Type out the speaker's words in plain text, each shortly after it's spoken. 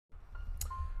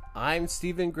I'm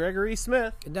Stephen Gregory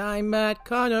Smith. And I'm Matt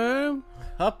Connor.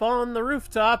 Up on the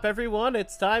rooftop, everyone,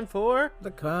 it's time for The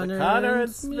Connor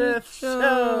and Smith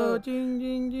Show. Ding,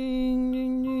 ding, ding,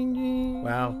 ding, ding, ding.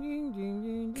 Wow. Ding, ding,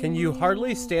 ding, Can you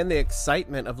hardly stand the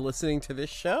excitement of listening to this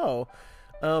show?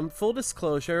 Full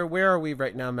disclosure, where are we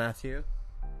right now, Matthew?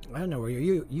 I don't know where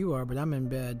you are, but I'm in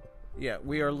bed. Yeah,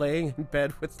 we are laying in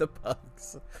bed with the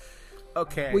pugs.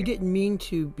 Okay. We didn't mean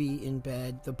to be in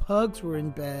bed. The pugs were in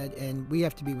bed, and we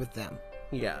have to be with them.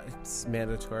 Yeah, it's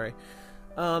mandatory.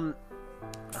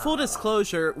 Full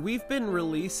disclosure, we've been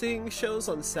releasing shows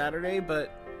on Saturday,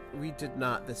 but we did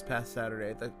not this past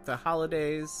Saturday. The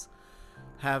holidays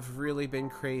have really been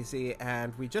crazy,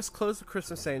 and we just closed the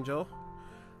Christmas Angel.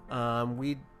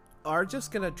 We are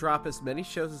just going to drop as many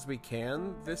shows as we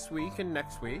can this week and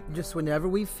next week. Just whenever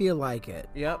we feel like it.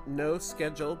 Yep, no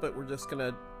schedule, but we're just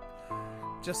going to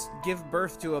give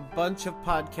birth to a bunch of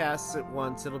podcasts at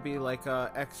once. It'll be like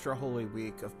a extra Holy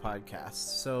Week of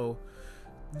podcasts. So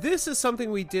this is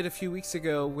something we did a few weeks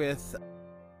ago with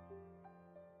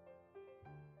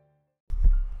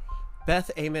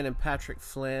Beth Amon and Patrick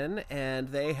Flynn, and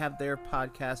they have their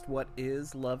podcast, What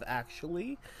is Love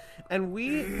Actually? And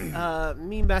we,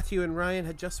 me, Matthew, and Ryan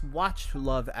had just watched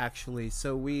Love Actually,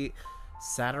 so we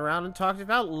sat around and talked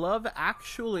about Love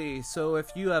Actually. So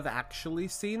if you have actually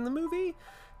seen the movie,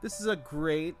 this is a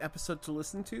great episode to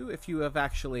listen to. If you have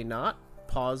actually not,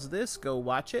 pause this, go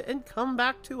watch it, and come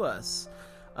back to us.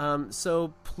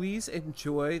 So please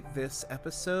enjoy this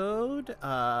episode.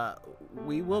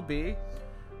 We will be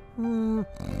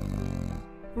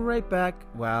right back.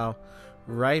 Wow.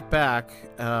 Right back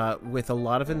with a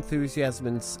lot of enthusiasm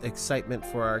and excitement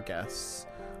for our guests,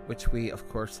 which we, of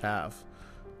course, have.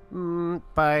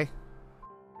 Bye.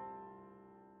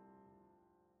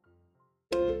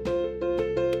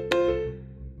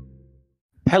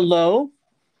 Hello,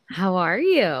 How are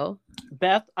you?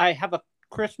 Beth. I have a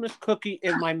Christmas cookie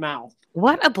in my mouth.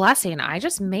 What a blessing. I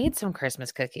just made some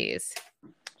Christmas cookies.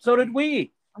 So did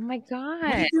we. Oh my What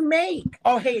God. did you make?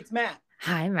 Oh, hey, it's Matt.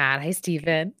 Hi, Matt. Hi,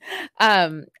 Stephen.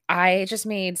 I just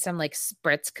made some like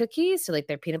spritz cookies. So like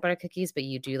they're peanut butter cookies, but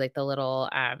you do like the little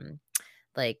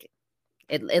like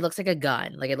it looks like a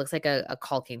gun. Like it looks like a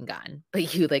caulking gun,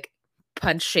 but you like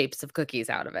punch shapes of cookies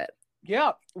out of it.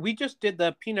 Yeah, we just did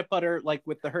the peanut butter like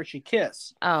with the Hershey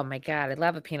Kiss. Oh my God. I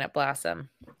love a peanut blossom.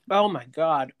 Oh my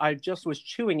God, I just was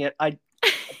chewing it.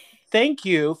 Thank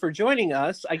you for joining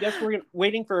us. I guess we're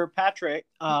waiting for Patrick.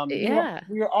 Yeah.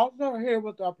 We are also here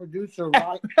with our producer,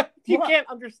 Ryan. You What? can't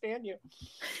understand you.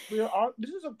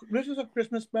 This is a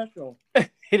Christmas special.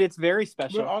 It's very We're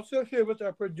special. also here with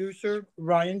our producer,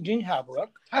 Ryan Dean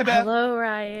Havrook. Hi, Beth. Hello,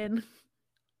 Ryan.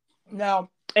 Now,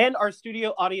 And our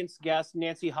studio audience guest,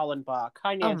 Nancy Hollenbach.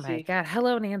 Hi, Oh Nancy. my God.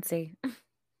 Hello, Nancy.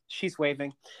 She's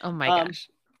waving. Oh my gosh.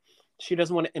 She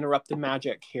doesn't want to interrupt the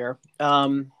magic here.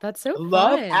 That's so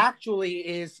Love fun. Actually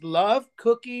is Love,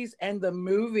 Cookies, and the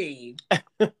movie.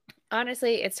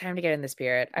 Honestly, it's time to get in the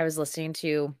spirit. I was listening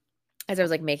to, as I was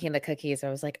like making the cookies,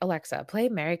 I was like, Alexa, play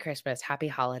Merry Christmas, Happy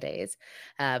Holidays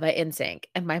by NSYNC.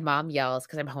 And my mom yells,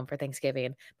 because I'm home for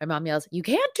Thanksgiving, my mom yells, you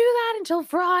can't do that until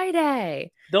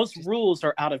Friday. Those rules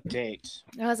are out of date.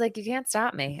 I was like, you can't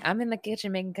stop me. I'm in the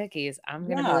kitchen making cookies. I'm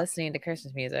going to be Yeah. listening to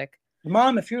Christmas music.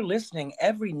 Mom, if you're listening,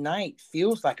 every night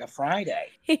feels like a Friday.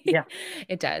 Yeah.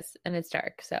 It does. And it's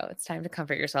dark. So it's time to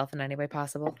comfort yourself in any way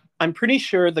possible. I'm pretty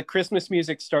sure the Christmas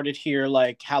music started here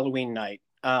like Halloween night.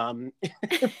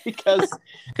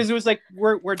 Because it was like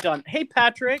we're done. Hey,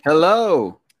 Patrick.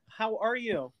 Hello. How are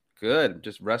you? Good.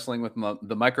 Just wrestling with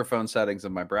the microphone settings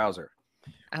of my browser.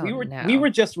 Oh, we no. were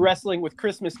just wrestling with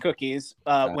Christmas cookies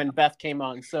when Beth came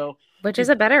on. So Which is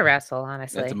a better wrestle,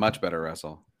 honestly. It's a much better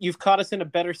wrestle. you've caught us in a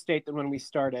better state than when we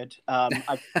started.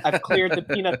 I've cleared the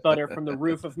peanut butter from the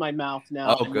roof of my mouth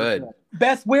now. Oh, good.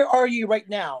 Beth, where are you right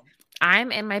now?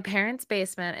 I'm in my parents'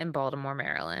 basement in Baltimore,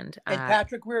 Maryland. And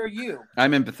Patrick, where are you?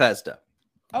 I'm in Bethesda.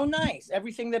 Oh, nice.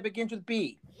 Everything that begins with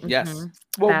B. Yes. Mhm.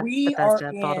 Well, we Bethesda,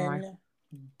 are Baltimore. in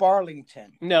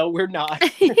Barlington. No, we're not.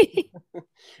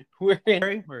 We're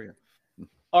in Where are you?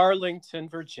 Arlington,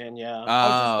 Virginia. I was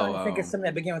just trying to think of Oh, something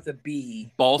that began with a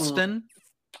B. Ballston.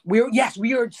 We're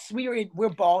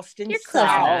Boston You're close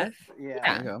South. enough. Yeah.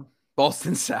 There you go.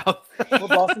 Ballston South. We're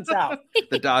Boston South.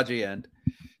 The dodgy end.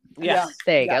 Yes.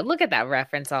 There you Yeah. go. Look at that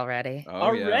reference already. Oh,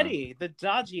 Already, the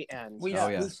dodgy end. We, Oh,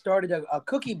 yeah. we started a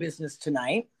cookie business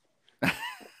tonight. Yeah.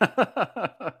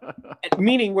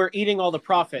 Meaning we're eating all the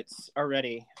profits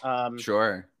already.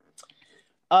 Sure.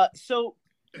 So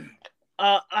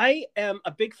I am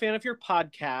a big fan of your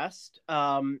podcast.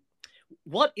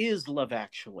 What is Love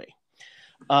Actually?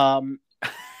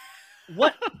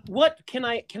 what can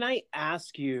I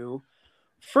ask you?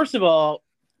 First of all,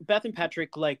 Beth and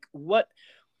Patrick, like, what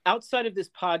outside of this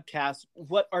podcast,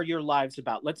 what are your lives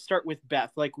about? Let's start with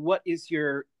Beth. Like, what is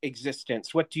your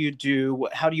existence? What do you do?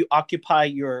 How do you occupy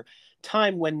your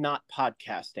time when not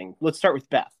podcasting? Let's start with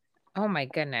Beth. Oh my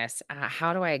goodness.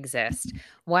 How do I exist?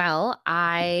 Well,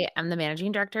 I am the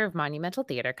managing director of Monumental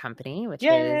Theater Company, which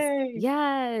Yay!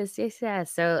 is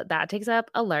yes. So that takes up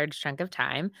a large chunk of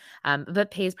time, but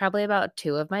pays probably about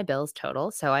 2 of my bills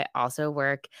total. So I also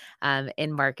work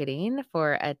in marketing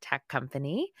for a tech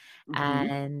company,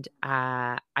 and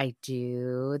I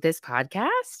do this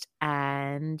podcast.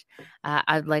 And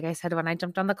like I said, when I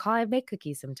jumped on the call, I make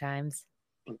cookies sometimes.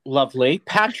 Lovely.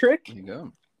 Patrick? There you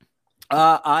go.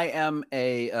 I am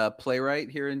a playwright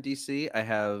here in DC. I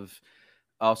have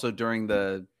also during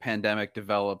the pandemic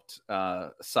developed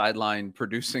sideline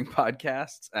producing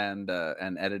podcasts and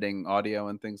editing audio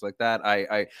and things like that.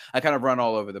 I kind of run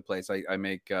all over the place. I'm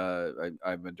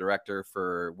a director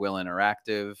for Will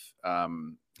Interactive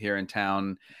here in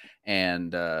town,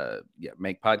 and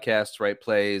make podcasts, write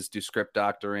plays, do script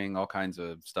doctoring, all kinds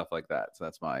of stuff like that. So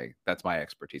that's my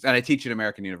expertise. And I teach at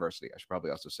American University. I should probably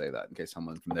also say that in case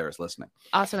someone from there is listening.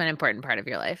 Also an important part of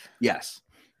your life. Yes.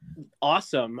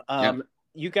 Awesome.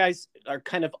 You guys are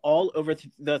kind of all over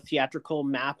the theatrical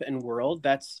map and world.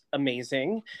 That's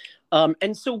amazing.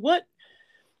 And so what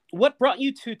brought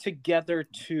you two together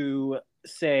to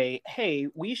say, hey,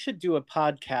 we should do a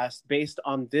podcast based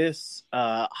on this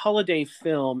holiday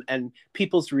film and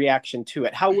people's reaction to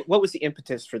it? What was the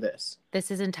impetus for this?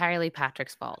 This is entirely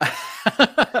Patrick's fault.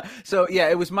 So yeah,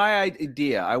 it was my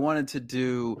idea. I wanted to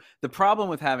do, the problem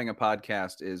with having a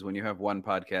podcast is when you have one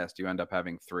podcast, you end up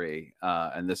having 3.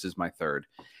 And this is my 3rd.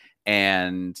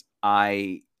 And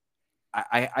I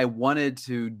wanted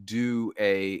to do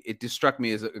it just struck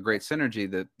me as a great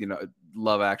synergy that,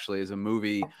 Love Actually is a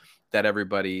movie that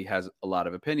everybody has a lot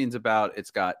of opinions about.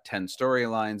 It's got 10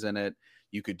 storylines in it.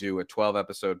 You could do a 12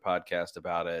 episode podcast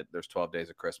about it. There's 12 days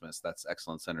of Christmas. That's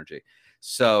excellent synergy.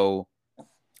 So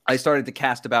I started to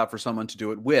cast about for someone to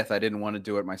do it with. I didn't want to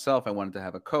do it myself. I wanted to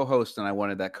have a co-host, and I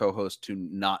wanted that co-host to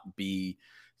not be,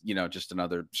 just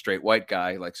another straight white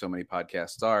guy like so many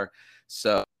podcasts are.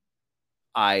 So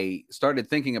I started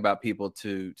thinking about people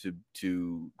to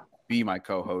be my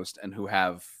co-host and who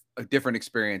have a different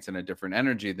experience and a different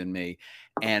energy than me.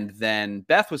 And then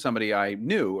Beth was somebody I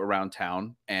knew around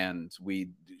town, and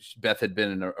Beth had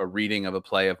been in a reading of a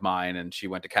play of mine, and she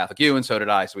went to Catholic U, and so did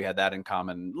I. So we had that in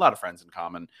common, a lot of friends in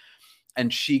common.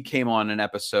 And she came on an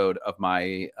episode of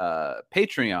my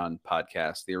Patreon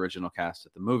podcast, The Original Cast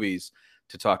at the Movies,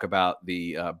 to talk about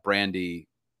the Brandy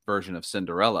version of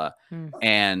Cinderella.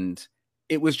 And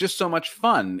it was just so much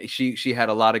fun. She had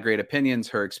a lot of great opinions.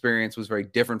 Her experience was very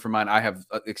different from mine. I have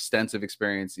extensive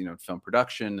experience, film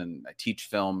production, and I teach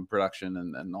film production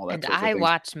and all that. And I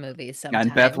watch movies sometimes.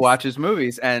 And Beth watches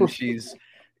movies, and she's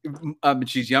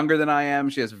younger than I am.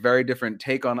 She has a very different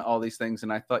take on all these things.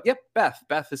 And I thought, yep,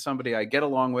 Beth is somebody I get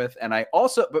along with. And I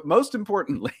also, but most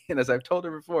importantly, and as I've told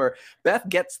her before, Beth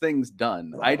gets things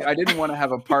done. I didn't want to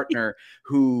have a partner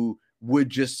who would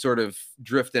just sort of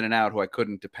drift in and out, who I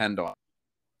couldn't depend on.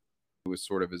 Who was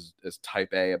sort of as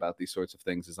type A about these sorts of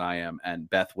things as I am, and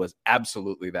Beth was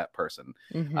absolutely that person.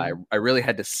 I really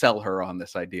had to sell her on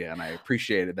this idea, and I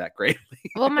appreciated that greatly.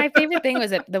 Well, my favorite thing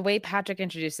was that the way Patrick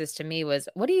introduced this to me was,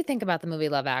 "What do you think about the movie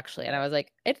Love Actually?" And I was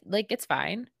like, "It's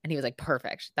fine," and he was like,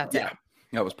 "Perfect, that's it."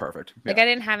 That was perfect. Like, I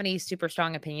didn't have any super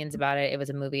strong opinions about it. It was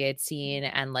a movie I'd seen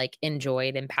and like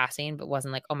enjoyed in passing, but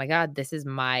wasn't like, oh my God, this is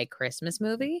my Christmas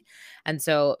movie. And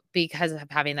so because of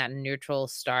having that neutral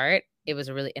start, it was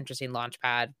a really interesting launch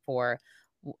pad for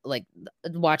like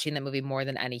watching the movie more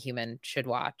than any human should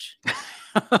watch.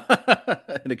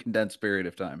 In a condensed period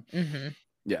of time.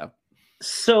 Yeah.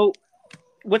 So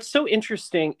what's so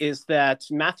interesting is that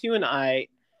Matthew and I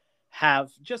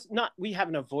we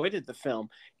haven't avoided the film.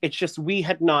 It's just we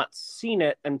had not seen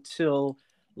it until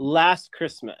last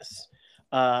Christmas.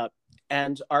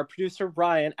 And our producer,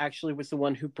 Ryan, actually was the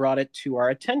one who brought it to our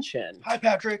attention. Hi,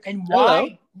 Patrick. And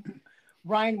why,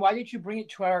 Ryan, why did you bring it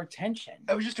to our attention?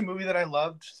 It was just a movie that I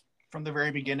loved from the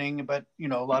very beginning, but, a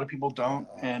lot of people don't.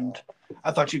 And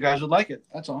I thought you guys would like it.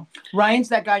 That's all. Ryan's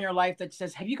that guy in your life that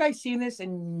says, have you guys seen this?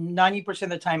 And 90% of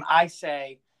the time I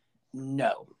say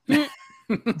no.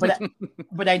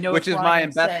 But I know, which is Ryan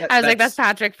and Beth. I was like, that's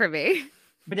Patrick for me.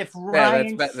 But if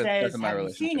Ryan that's says, my have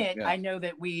you seen it? yeah. I know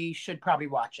that we should probably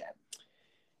watch it.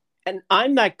 And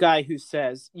I'm that guy who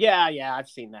says, yeah, I've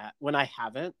seen that when I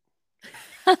haven't.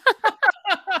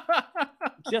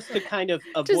 Just to kind of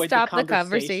avoid to stop the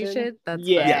conversation. That's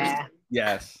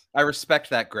Yes. I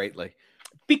respect that greatly.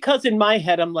 because in my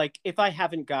head I'm like, if I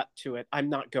haven't got to it, I'm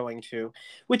not going to,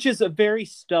 which is a very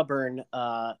stubborn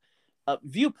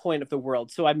viewpoint of the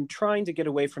world. So I'm trying to get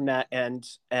away from that and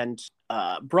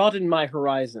broaden my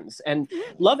horizons. And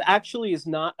Love Actually is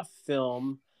not a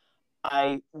film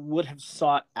I would have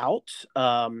sought out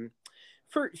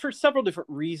for several different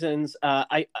reasons.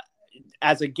 I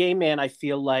as a gay man, I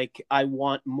feel like I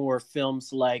want more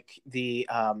films like the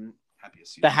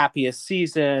Happiest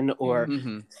Season, or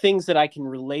things that I can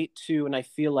relate to. And I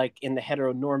feel like in the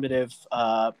heteronormative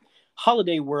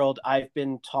holiday world, I've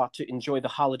been taught to enjoy the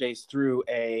holidays through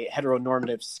a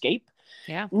heteronormative scape.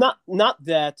 Yeah. Not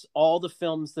that all the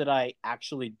films that I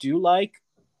actually do like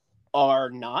are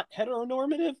not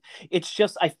heteronormative. It's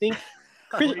just, I think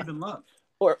Or even Love.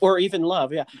 Or even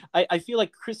Love, yeah. I feel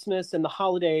like Christmas and the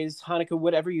holidays, Hanukkah,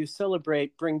 whatever you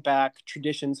celebrate, bring back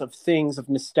traditions of things, of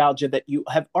nostalgia that you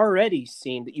have already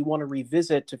seen that you want to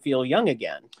revisit to feel young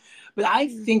again. But I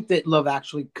think that Love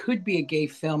Actually could be a gay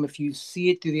film if you see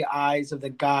it through the eyes of the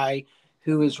guy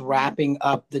who is wrapping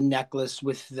up the necklace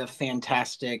with the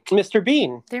fantastic Mr.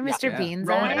 Bean. They're Mr. Bean's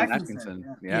Rowan eyes.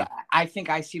 Atkinson. Yeah. I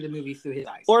think I see the movie through his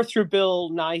eyes. Or through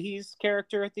Bill Nighy's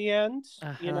character at the end.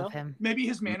 I you know? love him. Maybe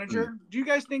his manager. Do you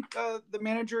guys think the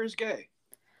manager is gay?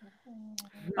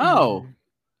 Oh,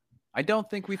 I don't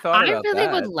think we thought I about really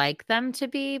that. would like them to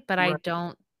be, but I Right.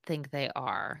 don't think they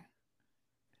are.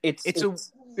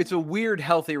 It's a weird,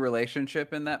 healthy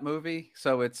relationship in that movie.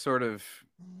 So it's sort of,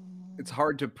 it's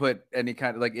hard to put any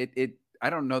kind of, like, it I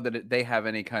don't know that they have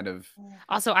any kind of.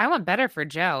 Also, I want better for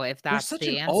Joe if They're that's such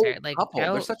the an answer. old Like couple.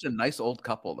 Joe, They're such a nice old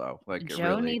couple, though. Like,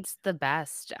 Joe really. needs the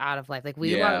best out of life. Like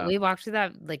we Yeah. we walked through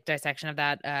that like dissection of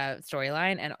that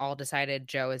storyline and all decided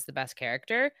Joe is the best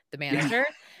character, the manager.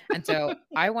 And so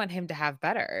I want him to have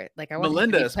better. Like I want him to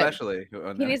Melinda, be put- especially.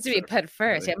 he needs to be put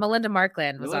first. Yeah, Melinda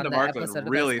Markland was Melinda on the Markland episode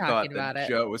really with us thought talking about that it.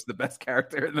 Joe was the best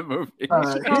character in the movie. Did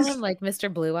she call his- him like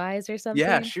Mr. Blue Eyes or something?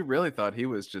 Yeah, she really thought he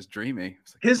was just dreamy.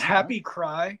 It's like, His happy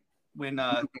cry when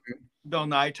Bill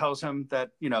Nye tells him that,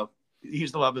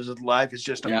 he's the love of his life is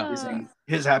just Yeah. amazing.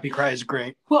 His happy cry is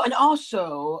great. Well, and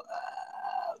also,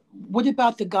 what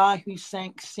about the guy who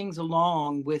sings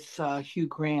along with Hugh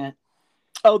Grant?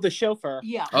 Oh, the chauffeur.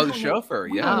 Yeah. Oh, we the don't know- chauffeur,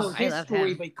 we yeah. don't Oh, know I his love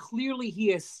story, him. but clearly he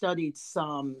has studied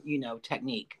some,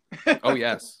 technique. Oh,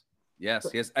 yes. Yes,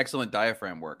 he has excellent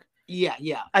diaphragm work. Yeah.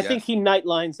 I Yes. think he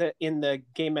nightlines it in the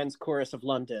Gay Men's Chorus of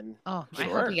London. Oh, I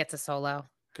Sure. hope he gets a solo.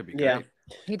 Could be Yeah. great.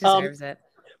 He deserves it.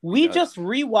 We does. just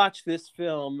rewatched this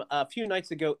film a few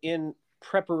nights ago in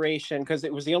preparation because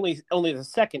it was the only the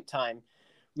second time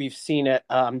we've seen it.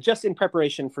 Just in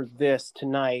preparation for this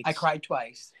tonight. I cried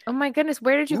twice. Oh my goodness,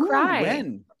 where did you Ooh, cry?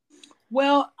 When?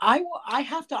 Well, I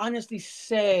have to honestly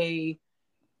say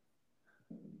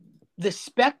the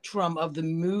spectrum of the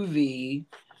movie,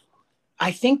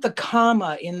 I think the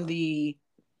comma in the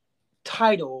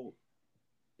title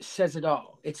says it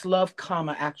all. It's Love,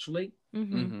 comma, actually.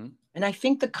 Mhm. Mm-hmm. And I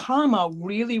think the comma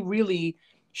really, really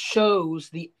shows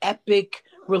the epic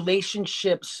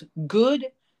relationships, good,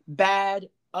 bad,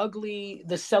 ugly,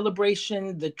 the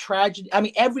celebration, the tragedy. I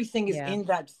mean, everything is Yeah. in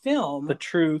that film. The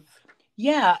truth.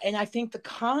 Yeah, and I think the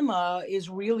comma is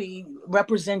really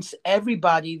represents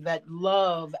everybody that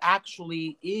love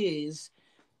actually is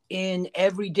in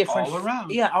every different All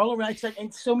around. Yeah, all around. It's like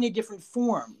in so many different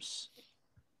forms.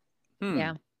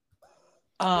 Yeah.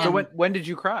 So when did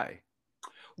you cry?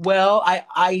 Well,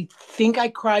 I think I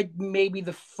cried maybe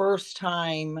the first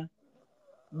time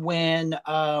when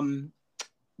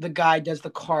the guy does the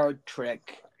card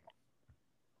trick.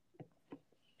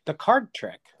 The card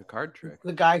trick. The card trick.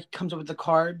 The guy comes up with the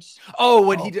cards. Oh,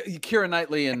 when Keira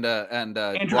Knightley and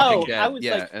Andrew- Walking Oh, Dead. I was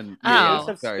yeah, like- and Oh. yeah, Ace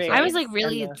of sorry, Spades. sorry. I was like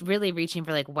And really reaching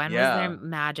for like when Yeah. was there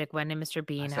magic? When did Mr.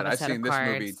 Bean I have said, a I've set seen of this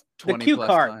cards? movie 20 cue plus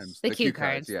cards. times. The cue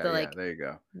cards, Yeah, the, yeah, like- there you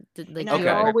go. Like And you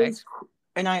I were always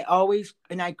perfect.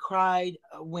 and I cried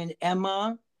when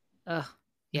Emma Ugh,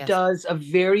 yes. does a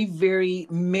very, very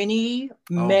mini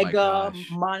my mega gosh.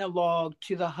 monologue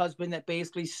to the husband that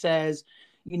basically says,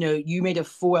 you made a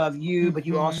fool out of you, but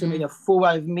you also Mhm. made a fool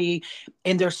out of me.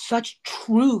 And there's such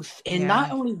truth in not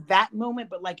Yeah. only that moment,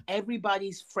 but like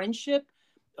everybody's friendship,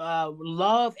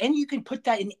 love. And you can put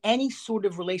that in any sort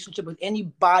of relationship with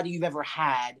anybody you've ever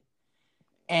had.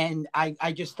 And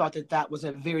I just thought that was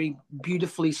a very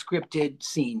beautifully scripted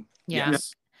scene. Yeah.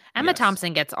 Yes. Emma Yes.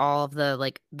 Thompson gets all of the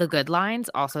like the good lines,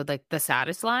 also like the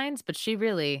saddest lines, but she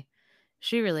really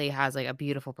has like a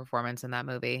beautiful performance in that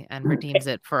movie and redeems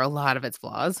it for a lot of its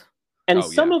flaws. And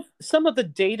Oh, some of the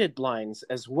dated lines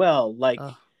as well, like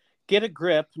Ugh. get a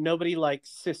grip, nobody likes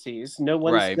sissies, no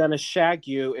one's Right. gonna shag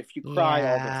you if you cry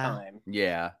all the Yeah. time.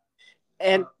 Yeah.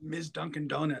 And Ms. Dunkin'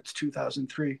 Donuts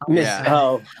 2003. Yeah.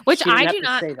 Oh, Which she didn't I have do to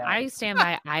not. say that. I stand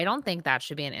by. I don't think that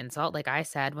should be an insult. Like I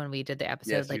said when we did the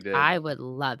episode, Yes, you like did. I would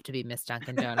love to be Miss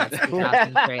Dunkin' Donuts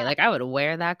 2003. Like I would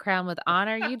wear that crown with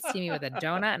honor. You'd see me with a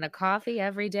donut and a coffee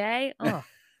every day. Oh,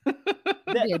 it'd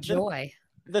be a joy.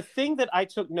 The thing that I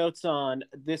took notes on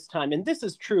this time, and this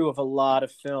is true of a lot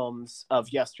of films of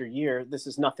yesteryear, this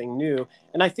is nothing new.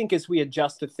 And I think as we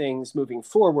adjust to things moving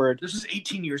forward, This is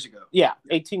 18 years ago. yeah,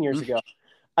 18 years ago,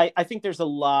 I think there's a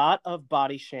lot of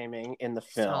body shaming in the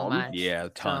So film. much. Yeah, So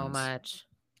tons. much.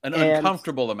 An And-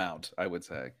 uncomfortable amount, I would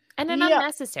say. And an Yeah.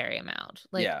 unnecessary amount.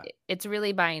 Like Yeah. it's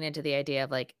really buying into the idea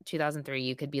of like 2003,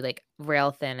 you could be like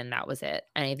rail thin and that was it.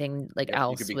 Anything like Yeah, you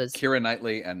else could be was Keira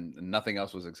Knightley and nothing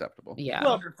else was acceptable. yeah.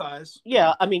 Well, Under thighs.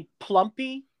 Yeah, I mean,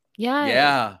 Plumpy. Yeah.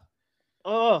 Yeah.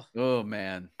 Oh, Oh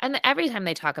man. And every time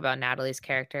they talk about Natalie's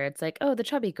character, it's like, oh, the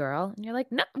chubby girl. And you're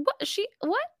like, no, what?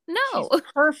 What? No. she's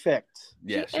perfect.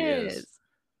 Yeah, she is.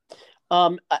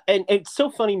 And it's so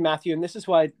funny, Matthew, and this is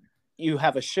why you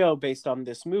have a show based on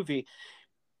this movie.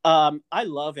 I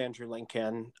love Andrew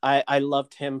Lincoln. I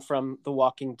loved him from The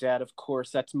Walking Dead, of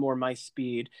course. That's more my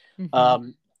speed.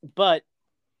 Mhm. But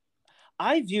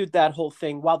I viewed that whole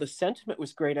thing, while the sentiment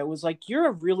was great, I was like, you're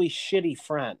a really shitty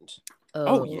friend.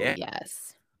 Oh, yeah.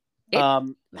 yes. How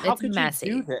it's could messy.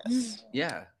 you do this?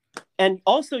 Yeah. And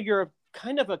also, you're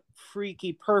kind of a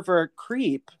freaky pervert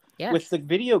creep Yes. with the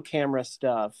video camera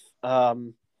stuff.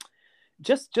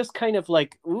 Just kind of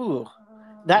like, ooh,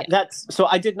 that's so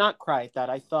I did not cry at that.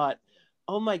 I thought,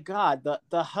 oh my God,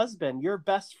 the husband, your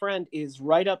best friend, is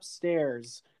right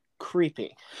upstairs,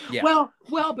 creepy. Yeah.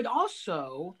 Well, but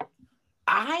also,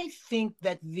 I think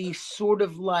that the sort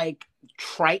of like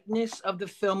triteness of the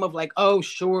film of like, oh,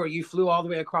 sure, you flew all the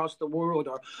way across the world,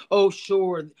 or oh,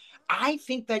 sure. I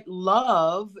think that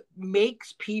love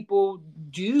makes people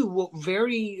do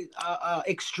very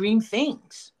extreme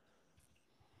things.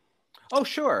 Oh,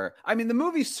 sure. I mean, the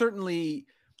movie's certainly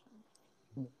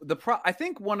I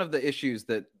think one of the issues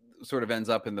that sort of ends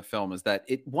up in the film is that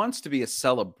it wants to be a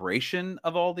celebration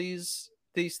of all these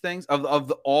things,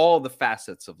 of all the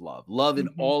facets of love in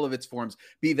all of its forms,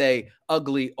 be they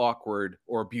ugly, awkward,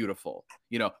 or beautiful,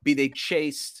 be they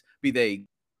chaste, be they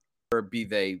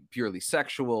purely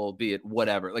sexual, be it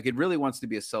whatever. Like, it really wants to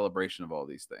be a celebration of all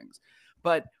these things,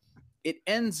 but it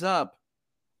ends up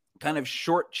kind of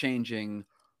shortchanging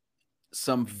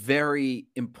some very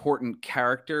important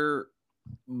character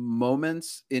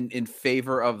moments in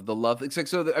favor of the love. It's like,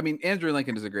 so I mean, Andrew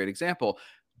Lincoln is a great example.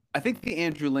 I think the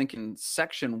Andrew Lincoln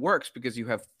section works because you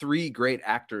have three great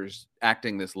actors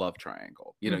acting this love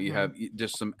triangle. You have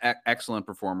just some excellent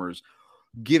performers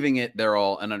giving it their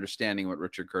all and understanding what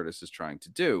Richard Curtis is trying to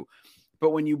do. But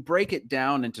when you break it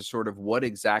down into sort of what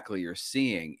exactly you're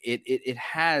seeing, it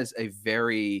has a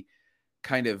very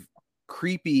kind of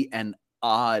creepy and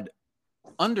odd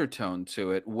undertone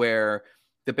to it, where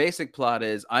the basic plot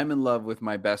is I'm in love with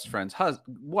my best friend's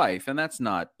wife, and that's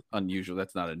not unusual.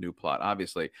 That's not a new plot,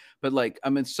 obviously. But like,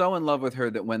 I'm so in love with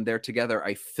her that when they're together,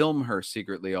 I film her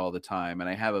secretly all the time, and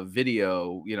I have a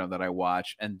video, that I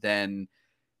watch. And then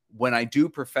when I do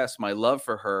profess my love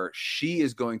for her, she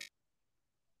is going to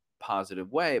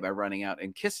positive way by running out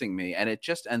and kissing me, and it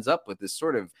just ends up with this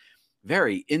sort of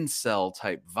very incel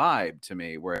type vibe to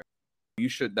me, where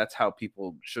that's how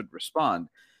people should respond.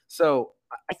 So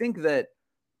I think that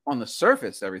on the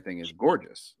surface, everything is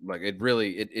gorgeous. Like, it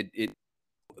really,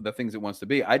 the things it wants to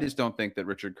be. I just don't think that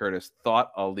Richard Curtis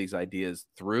thought all these ideas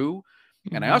through.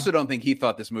 And I also don't think he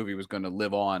thought this movie was going to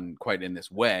live on quite in this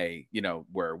way,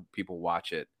 where people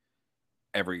watch it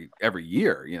every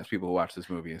year. People who watch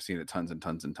this movie have seen it tons and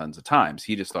tons and tons of times.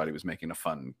 He just thought he was making a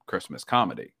fun Christmas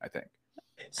comedy, I think.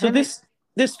 So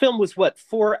this film was what,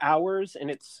 4 hours,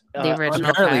 and it's The original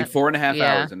Apparently cut. 4.5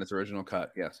 hours in its original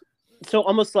cut. Yes. So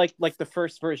almost like the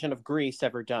first version of Grease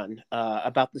ever done,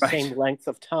 about the same length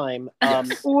of time.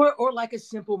 Or like a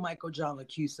simple Michael John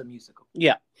LaChiusa musical.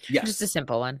 Yeah. Yes. Just a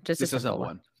simple one. Just a simple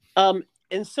one.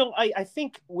 And so I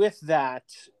think with that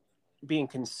being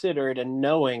considered, and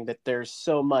knowing that there's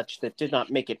so much that did not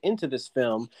make it into this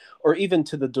film, or even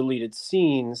to the deleted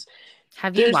scenes.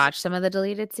 Have you watched some of the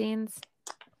deleted scenes?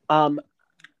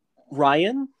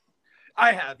 Ryan?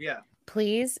 I have, yeah.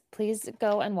 Please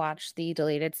go and watch the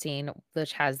deleted scene,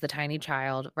 which has the tiny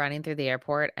child running through the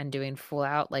airport and doing full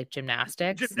out like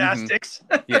gymnastics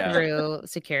Yeah. through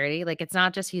security. Like, it's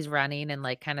not just he's running and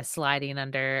like kind of sliding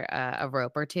under a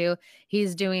rope or two.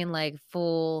 He's doing like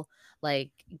full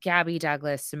like Gabby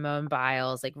Douglas, Simone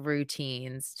Biles, like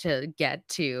routines to get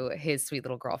to his sweet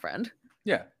little girlfriend.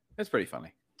 Yeah. It's pretty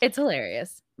funny. It's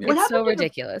hilarious. Yeah. What It's so happened to the-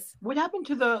 ridiculous. What happened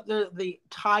to the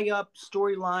tie-up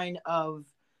storyline of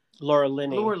Laura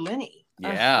Linney. Laura Linney?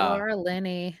 Yeah. Laura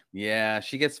Linney. Yeah,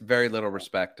 she gets very little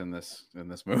respect in this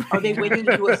movie. Are they waiting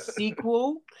to do a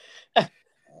sequel?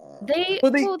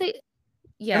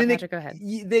 Yeah, I mean, Patrick, go ahead.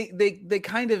 They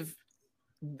kind of,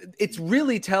 it's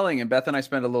really telling, and Beth and I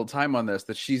spent a little time on this,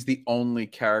 that she's the only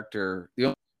character, the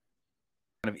only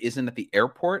kind of isn't at the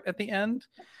airport at the end,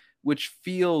 which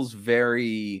feels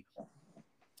very,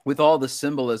 with all the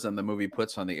symbolism the movie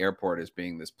puts on the airport as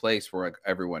being this place where like,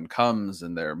 everyone comes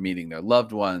and they're meeting their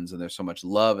loved ones, and there's so much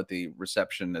love at the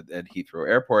reception at Heathrow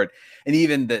Airport, and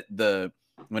even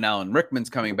when Alan Rickman's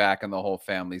coming back and the whole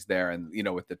family's there, and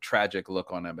with the tragic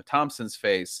look on Emma Thompson's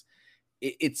face,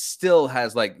 it still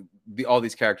has like all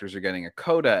these characters are getting a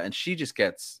coda, and she just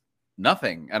gets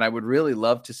nothing. And I would really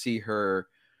love to see her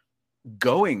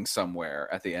going somewhere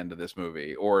at the end of this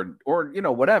movie, or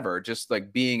whatever, just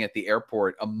like being at the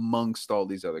airport amongst all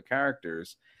these other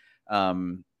characters,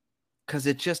 because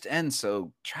it just ends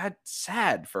so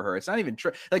sad for her. It's not even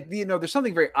there's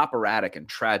something very operatic and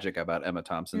tragic about Emma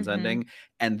Thompson's ending,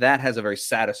 and that has a very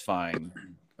satisfying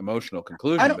emotional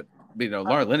conclusion. But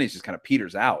Laura Linney's just kind of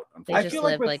peters out. They just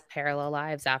live like parallel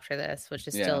lives after this, which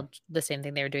is still the same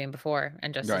thing they were doing before,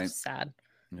 and just as sad.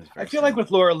 I feel like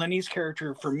with Laura Linney's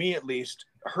character, for me at least,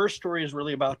 her story is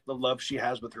really about the love she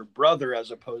has with her brother,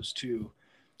 as opposed to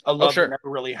a love that never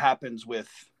really happens with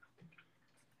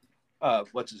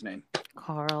what's his name?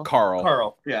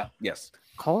 Carl. Yeah. Yes.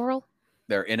 Carl.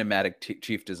 Their enigmatic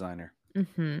chief designer.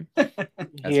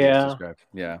 Yeah.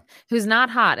 Yeah. Who's not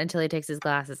hot until he takes his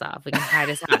glasses off. We can hide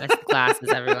his hotness with glasses,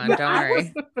 everyone. Don't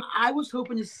worry. I was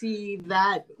hoping to see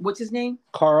that. What's his name?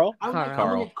 Carl. I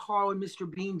wanted Carl and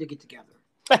Mr. Bean to get together.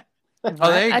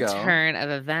 There you go. A turn of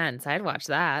events. I'd watch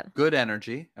that. Good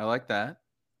energy. I like that.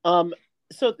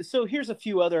 So here's a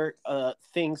few other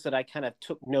things that I kind of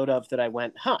took note of that I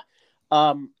went,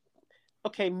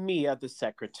 okay, Mia the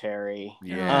secretary.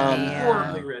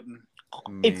 Horribly written.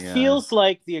 It feels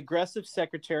like the aggressive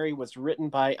secretary was written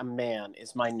by a man,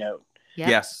 is my note. Yep.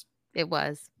 Yes. It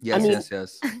was. Yes,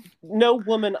 yes. No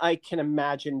woman I can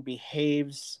imagine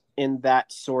behaves in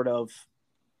that sort of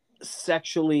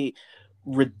sexually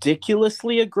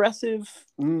ridiculously aggressive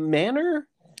manner.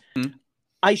 Mm-hmm.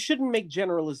 I shouldn't make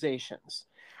generalizations.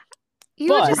 You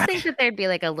would just think that there'd be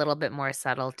like a little bit more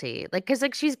subtlety, like because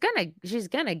like she's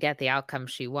gonna get the outcome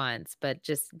she wants, but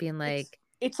just being like,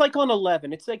 it's like on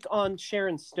 11. It's like on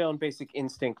Sharon Stone Basic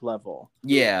Instinct level.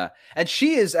 Yeah, and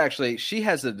she is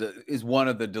one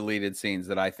of the deleted scenes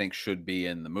that I think should be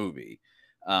in the movie.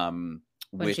 When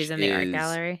she's in the art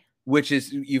gallery. Which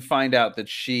is, you find out that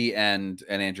she and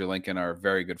Andrew Lincoln are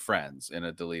very good friends in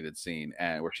a deleted scene,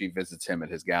 and where she visits him at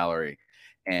his gallery,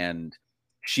 and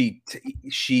she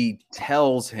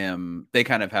tells him, they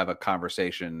kind of have a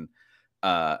conversation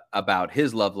about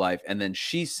his love life, and then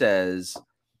she says,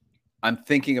 "I'm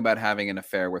thinking about having an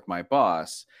affair with my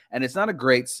boss." And it's not a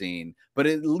great scene, but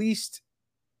at least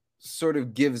sort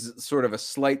of gives sort of a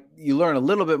slight, you learn a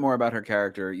little bit more about her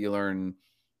character. You learn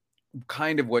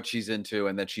kind of what she's into,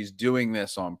 and that she's doing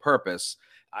this on purpose.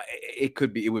 It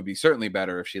would be certainly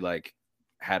better if she like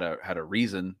had a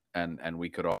reason, and we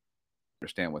could all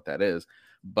understand what that is.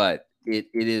 But it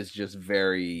is just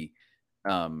very,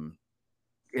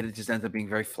 it just ends up being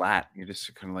very flat. You're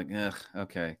just kind of like, ugh,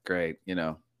 okay, great,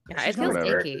 Yeah, it feels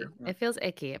icky. It feels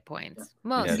icky at points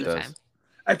most of the time.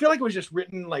 I feel like it was just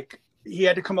written like he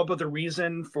had to come up with a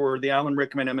reason for the Alan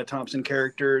Rickman, Emma Thompson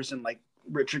characters, and like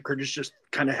Richard Curtis just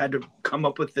kind of had to come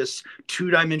up with this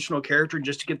two-dimensional character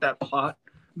just to get that plot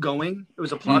going. It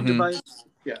was a plot device.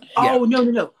 Yeah. Oh,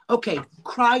 no. Okay.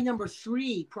 Cry number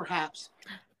 3, perhaps,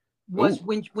 was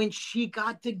when she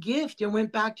got the gift and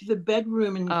went back to the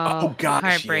bedroom and gosh,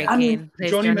 heartbreaking. I mean,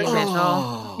 Joni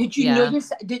Mitchell. Did you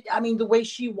notice? The way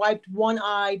she wiped one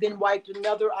eye, then wiped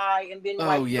another eye, and then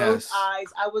wiped both eyes.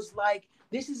 I was like,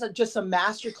 this is just a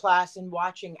master class in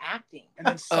watching acting. And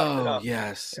then sucked it up.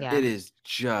 Yes. Yeah. It is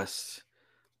just,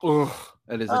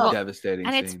 it is a devastating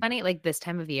and scene. it's funny, like this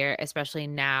time of year, especially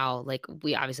now, like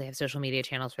we obviously have social media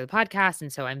channels for the podcast,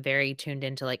 and so I'm very tuned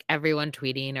into like everyone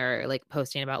tweeting or like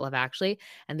posting about Love Actually,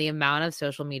 and the amount of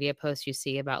social media posts you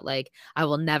see about like, I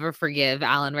will never forgive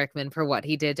Alan Rickman for what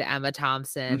he did to Emma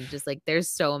Thompson. Just like there's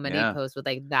so many posts with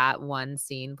like that one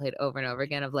scene played over and over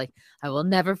again of like, I will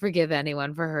never forgive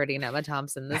anyone for hurting Emma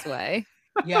Thompson this way.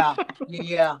 Yeah.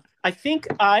 I think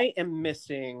I am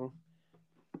missing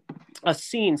a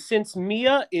scene, since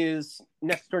Mia is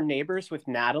next door neighbors with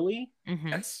Natalie.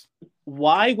 Yes.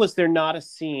 Why was there not a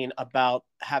scene about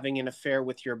having an affair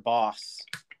with your boss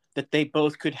that they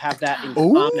both could have that in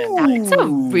Ooh. common. That's a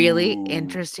really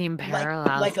interesting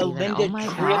parallel. like a Steven. Linda Oh my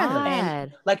Tripp god.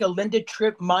 and like a Linda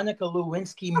Tripp, Monica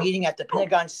Lewinsky meeting at the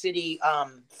Pentagon City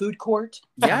food court.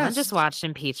 Someone just watched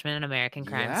Impeachment, an American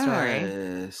Crime Story.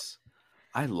 Yes.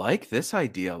 I like this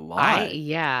idea a lot.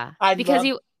 Because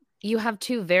you have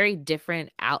two very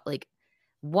different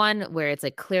one where it's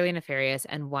like clearly nefarious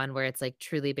and one where it's like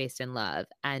truly based in love,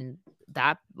 and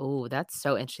that's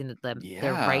so interesting that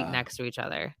they're right next to each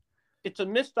other. It's a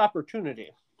missed opportunity.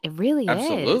 It really is.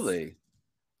 Absolutely.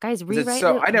 Guys, rewrite.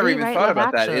 So I never even thought Love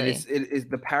about that. Actually. It is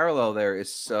the parallel there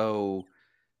is so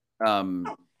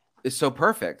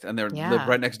perfect, and they live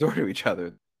right next door to each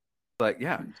other. Like,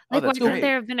 yeah. Like, that's why great. could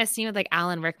there have been a scene with like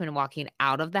Alan Rickman walking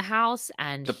out of the house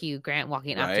and Hugh Grant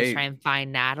walking up to try and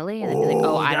find Natalie, and then be like,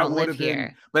 "Oh, I don't live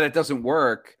here." But it doesn't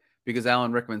work because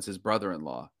Alan Rickman's his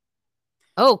brother-in-law.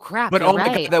 Oh crap! But my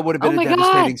God, that would have been a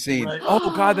devastating scene. Right.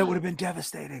 Oh God, that would have been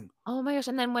devastating. Oh my gosh!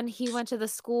 And then when he went to the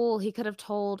school, he could have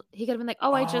been like,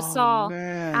 "Oh, I just saw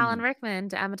Alan Rickman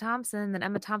to Emma Thompson." Then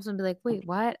Emma Thompson would be like, "Wait,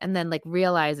 what?" And then like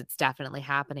realize it's definitely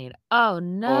happening. Oh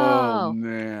no! Oh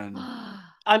man!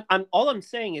 I'm all I'm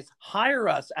saying is hire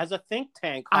us as a think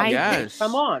tank. Yes.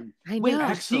 Come on. I know. Wait, the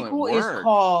Excellent sequel work. is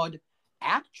called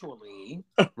Actually.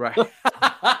 Right.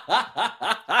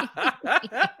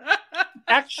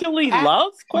 Actually,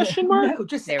 love? Question mark. No,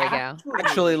 just There we go.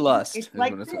 Actually, lust. It's is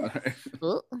like what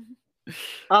this.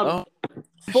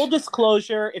 Full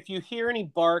disclosure: if you hear any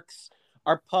barks,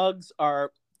 our pugs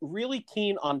are really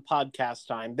keen on podcast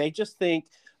time. They just think,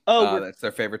 that's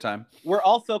their favorite time. we're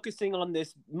all focusing on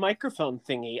this microphone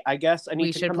thingy. I guess I need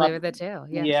We to should come play up with it too.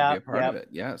 Yeah. Yeah, Be a part of it.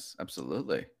 Yes,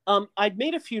 absolutely. I'd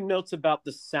made a few notes about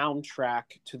the soundtrack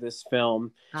to this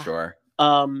film. Sure.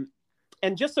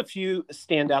 And just a few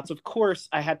standouts. Of course,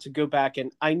 I had to go back,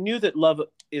 and I knew that "Love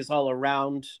is All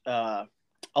Around,"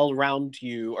 "All Around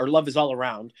You," or "Love is All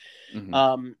Around,"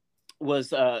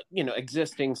 was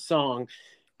existing song,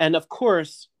 and of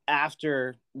course,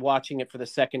 after watching it for the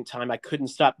second time, I couldn't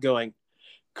stop going,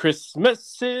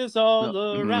 "Christmas is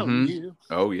all around you."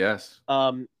 Oh yes.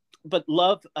 But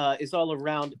 "Love is All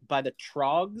Around" by the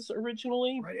Troggs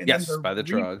originally. Right, and Yes, then by the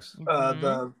Trogs.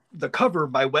 The cover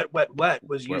by Wet Wet Wet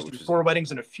was used in Four Weddings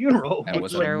and a Funeral, That which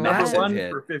was was a number massive one hit.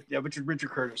 for 50. Yeah, which is Richard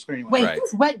Curtis. But anyway, Wait, Right.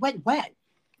 who's Wet Wet Wet?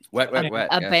 Wet.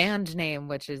 A yes. band name,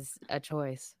 which is a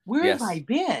choice. Where Yes. have I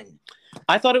been?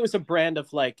 I thought it was a brand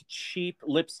of like cheap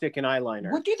lipstick and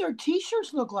eyeliner. What do their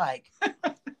T-shirts look like?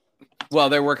 Well,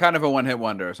 they were kind of a one-hit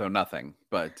wonder, so nothing.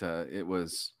 But it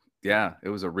was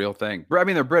a real thing. I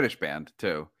mean, they're a British band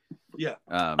too. yeah.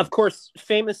 Of course,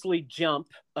 famously "Jump"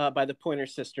 by the Pointer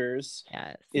Sisters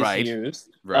Yes. is Right.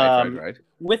 used. Right.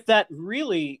 With that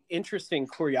really interesting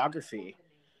choreography.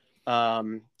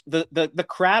 The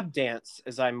crab dance,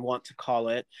 as I want to call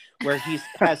it, where he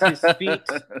has his feet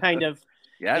kind of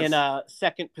Yes. in a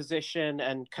second position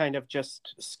and kind of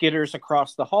just skitters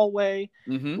across the hallway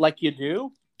like you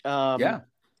do. Yeah.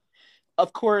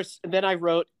 Of course, then I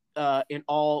wrote in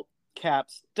all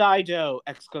caps, "Dido!" !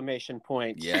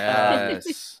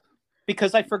 Yes.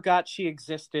 Because I forgot she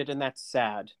existed, and that's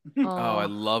sad. Oh, I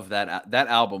love that. That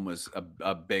album was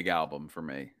a big album for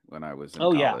me when I was in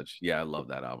Oh, yeah. college. Yeah, I love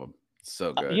that album.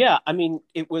 So good. Yeah, I mean,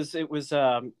 it was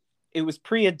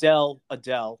pre-Adele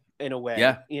in a way.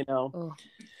 Yeah. You know,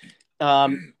 Oh.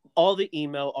 all the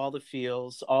emo, all the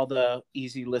feels, all the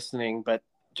easy listening, but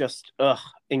just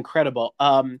incredible.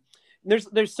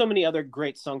 There's so many other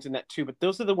great songs in that too, but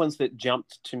those are the ones that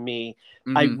jumped to me.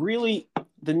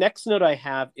 The next note I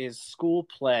have is "School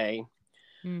Play."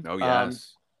 Oh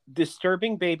yes.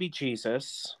 "Disturbing Baby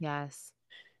Jesus." Yes.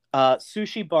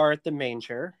 "Sushi Bar at the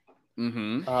Manger."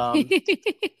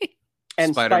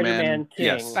 And Spider-Man King.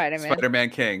 Yes. Spider-Man. Spider-Man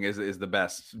King is the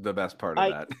best part of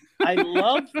that. I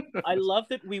love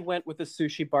that we went with the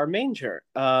Sushi Bar Manger.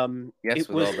 Yes, it with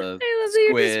was all the I love that you're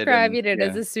squid describing and- it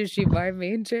as a sushi bar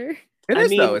manger. It I is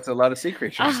though. mean- It's a lot of sea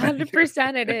creatures.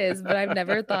 100% it is, but I've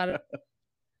never thought of it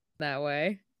that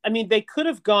way. I mean, they could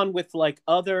have gone with like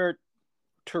other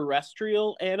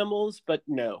terrestrial animals, but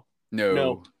no.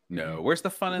 No. Where's the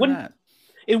fun in Wouldn't- that?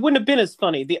 It wouldn't have been as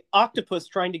funny. The octopus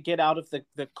trying to get out of the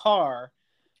car.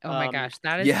 Oh my gosh,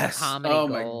 that is Yes. comedy Oh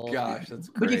gold. my gosh, that's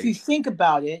great. But if you think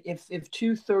about it, if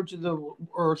 2/3 of the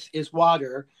earth is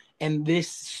water, and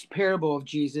this parable of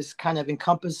Jesus kind of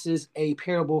encompasses a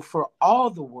parable for all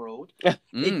the world, it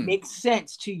makes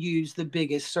sense to use the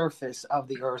biggest surface of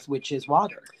the earth, which is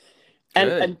water.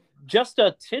 And just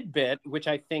a tidbit, which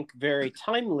I think very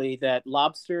timely, that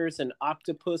lobsters and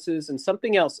octopuses and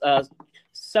something else,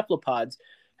 cephalopods,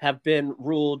 have been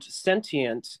ruled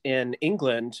sentient in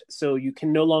England, so you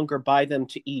can no longer buy them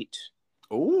to eat.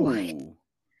 Ooh.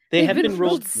 They They've have been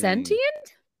ruled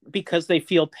sentient? because they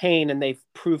feel pain, and they've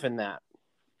proven that.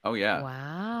 Oh yeah,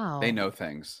 Wow. they know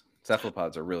things.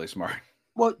 Cephalopods are really smart.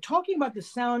 Well, talking about the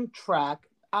soundtrack,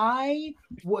 I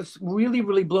was really,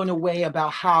 really blown away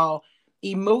about how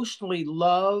emotionally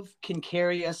love can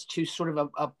carry us to sort of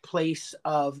a place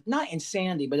of not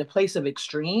insanity, but a place of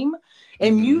extreme.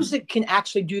 And Mhm. music can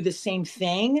actually do the same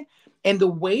thing. And the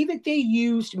way that they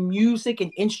used music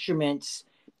and instruments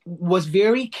was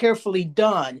very carefully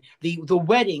done. The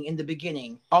wedding in the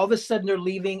beginning, all of a sudden they're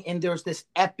leaving, and there's this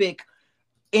epic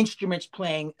instruments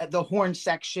playing at the horn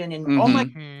section, and oh my,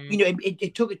 Mhm. you know,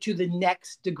 it took it to the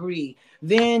next degree.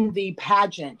 Then the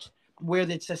pageant, where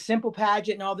it's a simple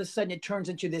pageant, and all of a sudden it turns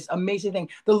into this amazing thing.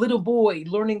 The little boy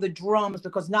learning the drums,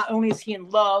 because not only is he in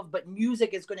love, but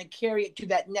music is going to carry it to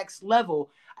that next level.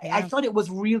 I Yeah. thought it was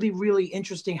really, really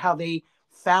interesting how they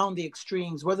found the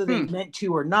extremes, whether they meant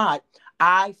to or not.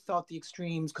 I thought the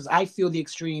extremes, because I feel the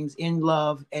extremes in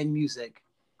love and music.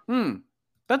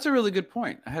 That's a really good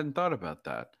point. I hadn't thought about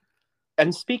that.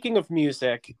 And speaking of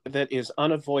music that is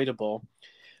unavoidable,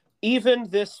 even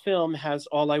this film has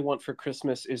All I Want for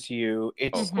Christmas Is You.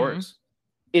 Of course.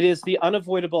 It is the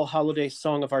unavoidable holiday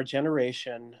song of our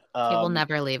generation. It will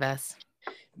never leave us.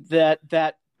 But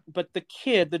the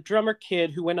kid, the drummer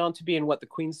kid who went on to be in The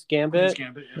Queen's Gambit.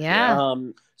 Yeah.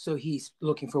 So he's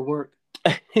looking for work.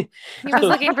 He was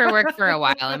looking for work for a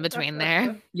while in between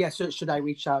there. Yeah, so should I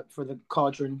reach out for the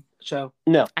Cauldron show?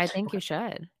 No. I think you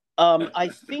should. I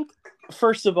think,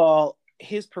 first of all,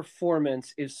 his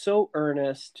performance is so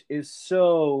earnest, is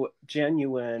so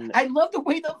genuine. I love the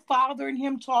way the father and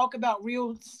him talk about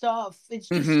real stuff. It's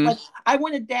just Mhm. like, I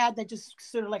want a dad that just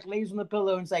sort of like lays on the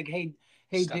pillow and is like, hey,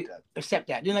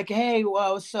 stepdad. You're like, hey,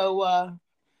 well, so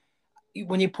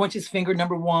when he points his finger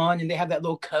number one, and they have that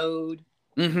little code.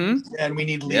 Mm-hmm. And we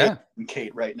need Leah and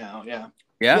Kate right now.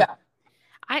 Yeah.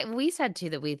 We said too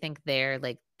that we think they're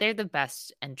the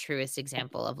best and truest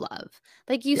example of love.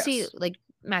 Like you see, Yes. like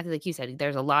Matthew, like you said,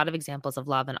 there's a lot of examples of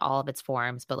love in all of its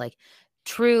forms, but like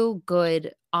true,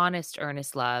 good, honest,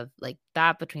 earnest love, like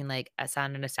that between like a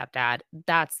son and a stepdad,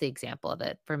 that's the example of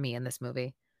it for me in this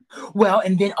movie. Well,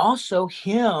 and then also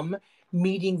him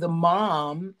meeting the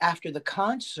mom after the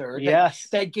concert. Yes.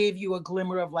 That gave you a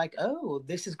glimmer of like, oh,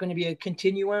 this is going to be a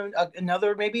continuing,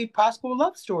 another maybe possible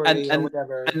love story or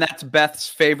whatever. And that's Beth's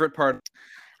favorite part.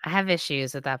 I have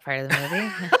issues with that part of the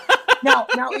movie. Now,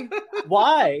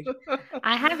 why?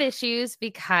 I have issues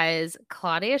because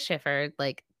Claudia Schiffer,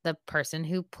 like the person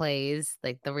who plays,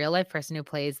 like the real life person who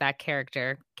plays that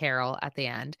character, Carol, at the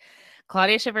end,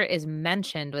 Claudia Schiffer is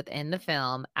mentioned within the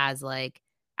film as like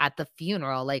at the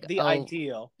funeral, like the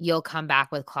ideal. You'll come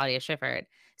back with Claudia Schiffer.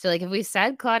 So like if we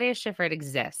said Claudia Schiffer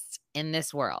exists in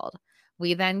this world,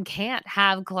 we then can't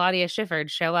have Claudia Schiffer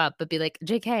show up but be like,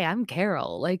 JK, I'm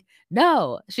Carol. Like,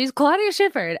 no, she's Claudia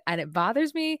Schiffer. And it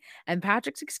bothers me. And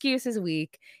Patrick's excuse is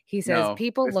weak. He says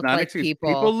people it's look not an like excuse. people.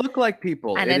 People look like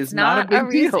people. And It it's is not a big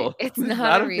reason. deal. It's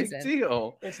not a reason. Big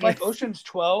deal. It's like Ocean's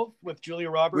 12 with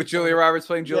Julia Roberts. With Julia Roberts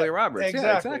playing Julia Roberts.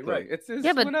 Exactly, Yeah, exactly. right. It's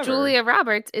Yeah, but whatever. Julia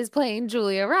Roberts is playing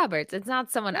Julia Roberts. It's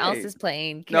not someone else Right. is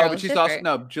playing Carol No, but she's Schiffer.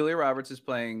 also Julia Roberts is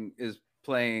playing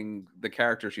the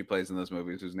character she plays in those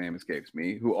movies, whose name escapes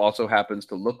me, who also happens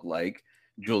to look like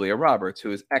Julia Roberts,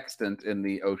 who is extant in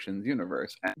the Ocean's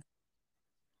universe. I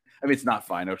mean, it's not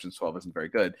fine. Ocean's 12 isn't very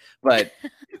good, but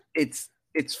it's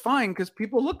fine because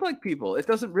people look like people. It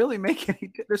doesn't really make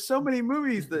any. There's so many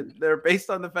movies that are based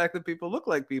on the fact that people look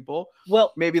like people.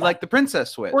 Well, maybe like the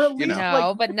Princess Switch. or at You know? least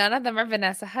No, but none of them are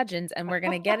Vanessa Hudgens, and we're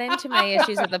gonna get into my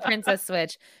issues with the Princess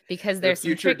Switch because The there's some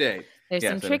future date. There's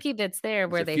Yes, some it is. tricky bits there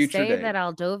where a they future say date. that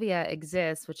Aldovia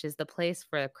exists, which is the place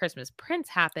where Christmas Prince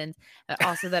happens, but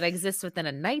also that exists within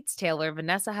A Knight's Tale where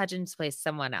Vanessa Hudgens plays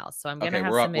someone else. So I'm gonna Okay,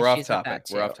 have we're some off issues with that topic.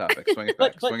 We're off too. topic. Swing it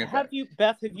back. But Swing it have back. you,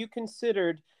 Beth, have you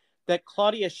considered that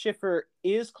Claudia Schiffer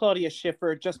is Claudia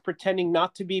Schiffer just pretending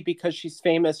not to be because she's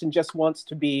famous and just wants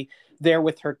to be there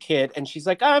with her kid? And she's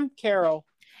like, I'm Carol.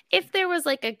 If there was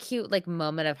like a cute like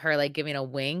moment of her like giving a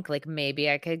wink, like maybe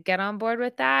I could get on board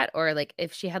with that. Or like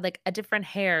if she had like a different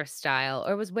hairstyle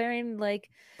or was wearing like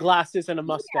Glasses and a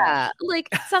mustache. like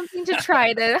something to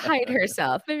try to hide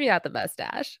herself. Maybe not the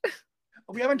mustache.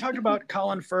 We haven't talked about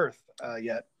Colin Firth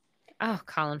yet. Oh,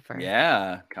 Colin Firth.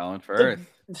 Yeah, Colin Firth.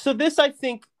 So this, I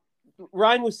think,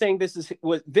 Ryan was saying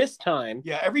was this time.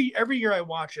 Yeah, every year I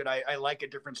watch it, I like a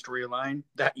different storyline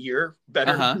that year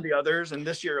better than the others. And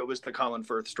this year it was the Colin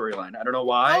Firth storyline. I don't know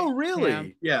why. Oh,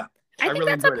 really? Yeah. I think really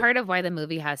that's a enjoyed it. part of why the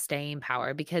movie has staying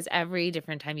power because every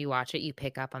different time you watch it, you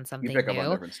pick up on something You pick up new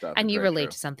on different stuff. and It's you very relate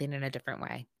true. to something in a different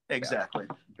way. Exactly.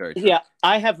 Very true. Yeah,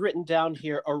 I have written down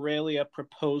here Aurelia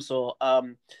proposal.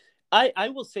 I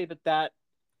will say that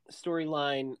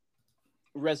storyline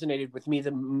resonated with me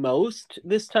the most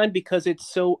this time because it's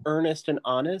so earnest and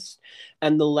honest,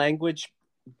 and the language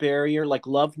barrier, like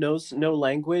love knows no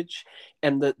language,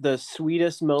 and the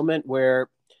sweetest moment where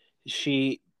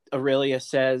Aurelia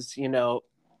says, you know,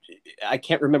 I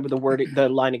can't remember the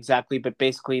line exactly, but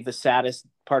basically the saddest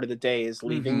part of the day is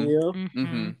leaving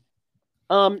you.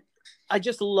 I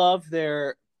just love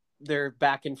their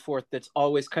back and forth. That's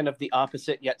always kind of the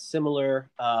opposite yet similar.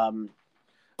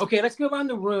 Okay, let's go around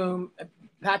the room.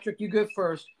 Patrick, you go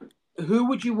first. Who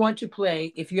would you want to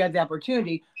play if you had the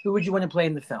opportunity? Who would you want to play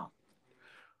in the film?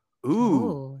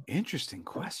 Ooh. Interesting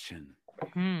question.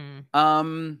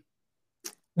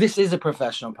 This is a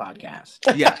professional podcast.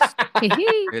 Yes,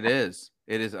 it is.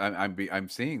 It is. I'm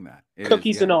seeing that.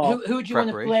 Cookies and all. Who would you want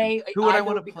to play? Who would I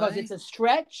want to play? Because it's a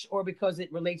stretch, or because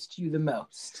it relates to you the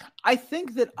most? I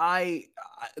think that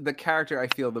the character I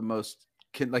feel the most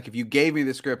like, if you gave me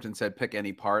the script and said pick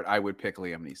any part, I would pick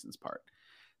Liam Neeson's part.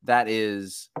 That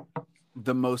is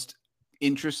the most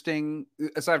interesting,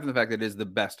 aside from the fact that it is the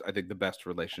best, I think the best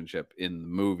relationship in the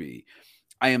movie.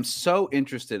 I am so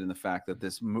interested in the fact that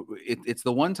it's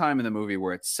the one time in the movie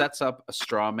where it sets up a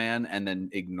straw man and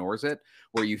then ignores it,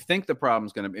 where you think the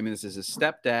problem's going to, I mean, this is his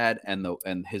stepdad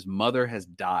and his mother has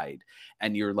died.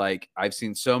 And you're like, I've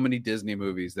seen so many Disney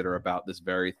movies that are about this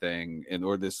very thing,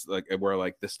 or this, like, where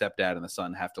like the stepdad and the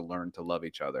son have to learn to love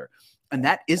each other. And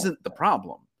that isn't the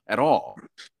problem at all.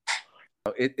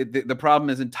 The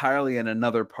problem is entirely in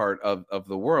another part of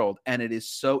the world. And it is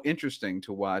so interesting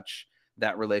to watch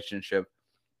that relationship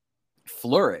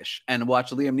flourish and watch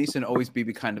Liam Neeson always be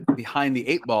kind of behind the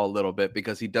eight ball a little bit,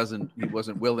 because he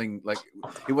wasn't willing, like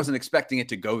he wasn't expecting it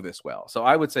to go this well. So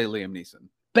I would say Liam Neeson.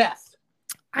 Beth.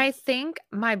 I think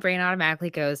my brain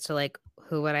automatically goes to like,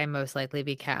 who would I most likely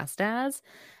be cast as?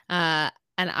 And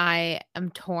I am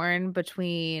torn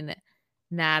between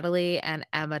Natalie and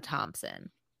Emma Thompson.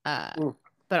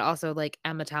 But also like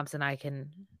Emma Thompson,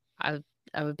 I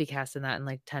would be cast in that in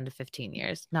like 10 to 15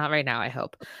 years. Not right now, I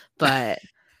hope. But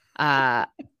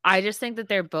I just think that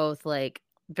they're both like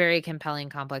very compelling,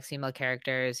 complex female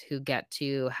characters who get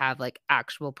to have like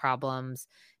actual problems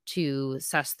to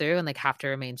suss through and like have to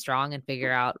remain strong and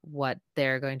figure out what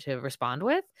they're going to respond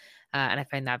with. And I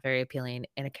find that very appealing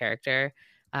in a character.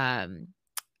 And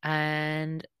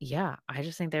yeah, I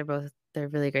just think they're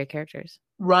really great characters.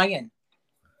 Ryan.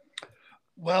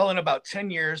 Well, in about 10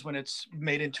 years, when it's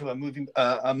made into a movie,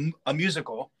 a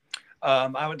musical,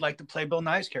 I would like to play Bill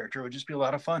Nye's character. It would just be a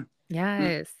lot of fun.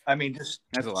 Yes. I mean, just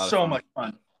That's a lot so of fun. much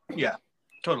fun. Yeah,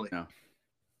 totally. Yeah.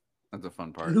 That's a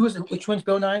fun part. Who is it? Which one's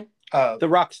Bill Nye? The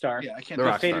rock star. Yeah, I can't. The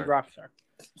rock faded star. rock star.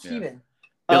 Steven.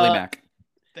 Billy Mack.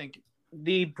 Thank you.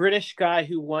 The British guy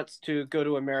who wants to go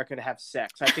to America to have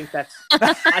sex. I think that's.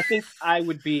 I think I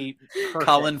would be perfect.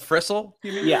 Colin Frissell.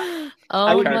 You mean? Yeah. Oh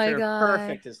I would my be god.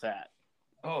 perfect as that.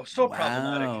 Oh, so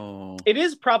problematic. Wow. It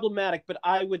is problematic, but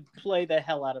I would play the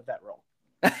hell out of that role.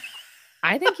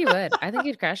 I think you would. I think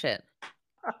you'd crush it.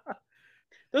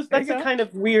 That's There the you go. kind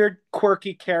of weird,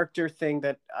 quirky character thing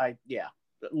that I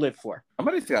live for.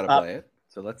 Somebody's got to play it.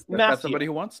 So let's got Matthew. somebody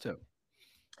who wants to.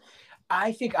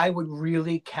 I think I would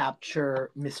really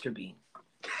capture Mr. Bean.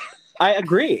 I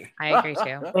agree. I agree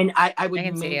too. And I I would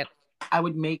can see it. I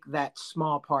would make that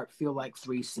small part feel like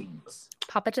 3 scenes.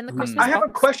 Pop it in the Mm. Christmas I have a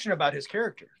box. question about his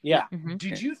character. Yeah. Mhm.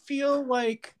 Did you feel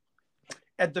like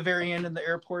at the very end in the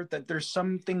airport that there's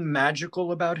something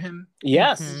magical about him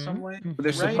Yes. in Mhm. some way? Mhm.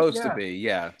 There's Right? supposed Yeah. to be,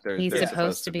 yeah. He's there's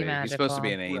supposed to be He's supposed to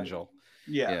be an magical. angel.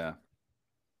 Yeah. Yeah.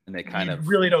 And they kind You of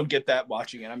really don't get that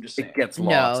watching it. I'm just saying. it gets No,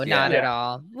 lost. not yeah. at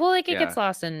all. Well, like it Yeah. gets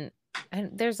lost and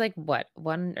there's like what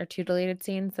 1 or 2 deleted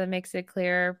scenes that makes it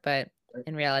clear, but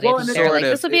in reality, Well, I think and they're it's like,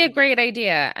 sort this of- will be a great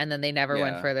idea, and then they never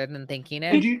went Yeah. further than thinking Do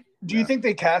it. you Yeah. think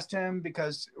they cast him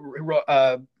because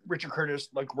Richard Curtis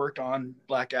like worked on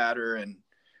Blackadder and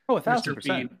Oh, Mr.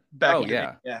 1,000%. Bean back Oh, in the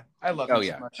yeah. day? Yeah, I love Oh, him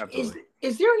yeah. so much. Absolutely.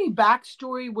 Is there any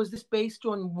backstory? Was this based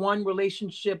on one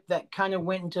relationship that kind of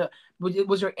went into?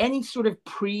 Was there any sort of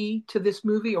pre to this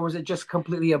movie, or was it just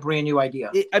completely a brand new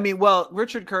idea? I mean, well,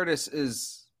 Richard Curtis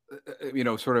is,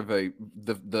 sort of the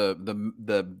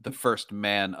first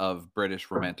man of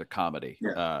British romantic comedy,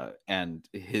 and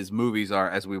his movies are,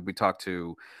 as we talked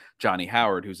to Johnny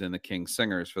Howard, who's in the King's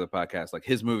Singers for the podcast, like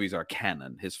his movies are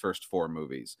canon. His first 4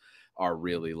 movies are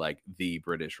really like the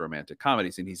British romantic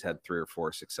comedies, and he's had 3 or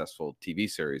 4 successful TV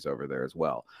series over there as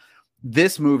well.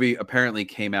 This movie apparently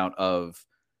came out of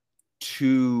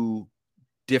 2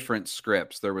 different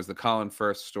scripts. There was the Colin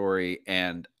Firth story,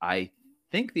 and I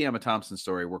think the Emma Thompson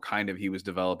story were kind of he was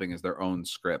developing as their own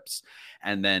scripts,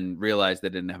 and then realized they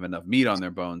didn't have enough meat on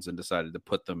their bones and decided to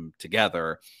put them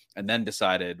together, and then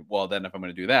decided, well, then if I'm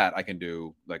going to do that, I can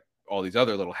do like all these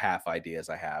other little half ideas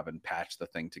I have and patch the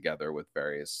thing together with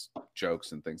various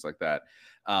jokes and things like that.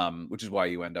 Which is why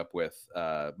you end up with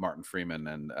Martin Freeman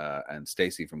and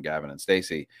Stacey from Gavin and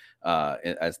Stacey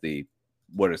as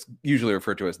what is usually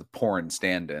referred to as the porn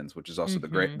stand-ins, which is also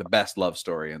the best love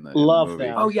story in the movie.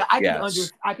 Them. Oh yeah,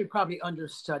 I could probably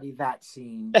understudy that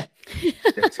scene.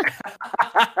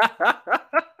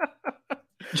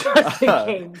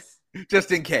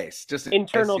 Just in case.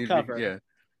 Internal cover. Yeah.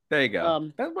 There you go.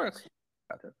 That works.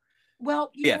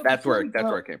 Well, that's where it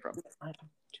came from.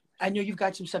 I know you've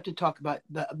got some stuff to talk about.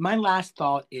 My last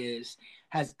thought is: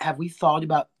 have we thought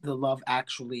about the Love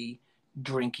Actually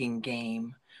drinking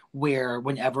game, where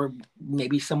whenever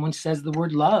maybe someone says the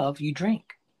word love, you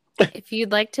drink? If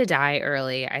you'd like to die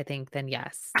early, I think then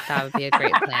yes, that would be a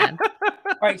great plan.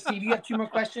 All right, Steve, you have 2 more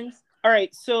questions. All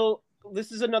right, so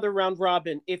this is another round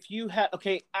robin. If you had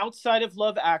outside of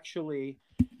Love Actually,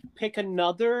 pick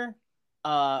another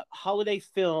holiday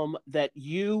film that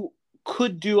you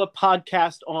could do a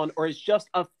podcast on, or is just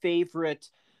a favorite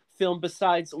film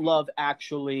besides Love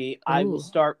Actually. Ooh. I will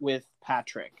start with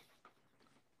Patrick.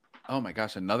 Oh my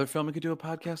gosh, another film we could do a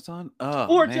podcast on?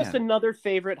 Just another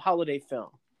favorite holiday film.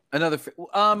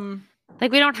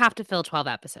 Like we don't have to fill 12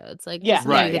 episodes. Like yeah,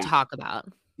 right. We could talk about.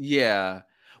 Yeah.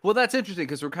 Well, that's interesting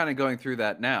because we're kind of going through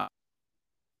that now.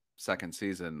 Second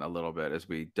season a little bit as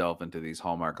we delve into these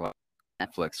Hallmark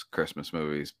Netflix Christmas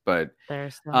movies. But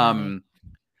there's the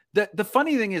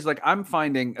funny thing is, like, I'm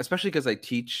finding, especially because I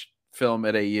teach film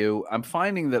at AU, I'm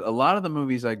finding that a lot of the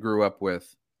movies I grew up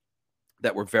with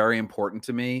that were very important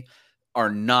to me are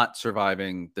not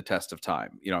surviving the test of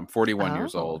time. You know, I'm 41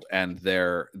 years old, and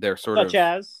they're sort Such of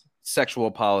as sexual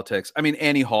politics. I mean,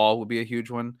 Annie Hall would be a huge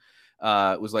one.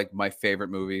 It was like my favorite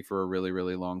movie for a really,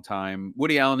 really long time.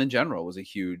 Woody Allen in general was a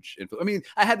huge influence. I mean,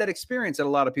 I had that experience that a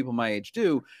lot of people my age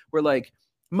do, where like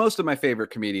most of my favorite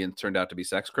comedians turned out to be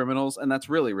sex criminals, and that's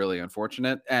really, really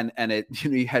unfortunate. And it, you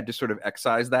know, you had to sort of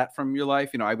excise that from your life.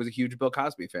 You know, I was a huge Bill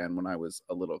Cosby fan when I was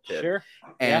a little kid, sure,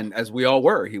 and as we all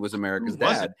were, he was America's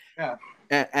dad. Yeah,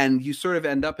 and you sort of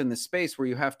end up in this space where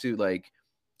you have to like.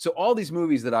 So all these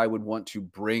movies that I would want to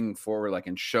bring forward, like,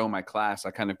 and show my class,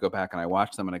 I kind of go back and I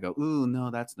watch them and I go, ooh, no,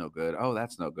 that's no good. Oh,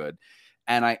 that's no good.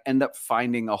 And I end up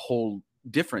finding a whole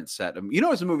different set of,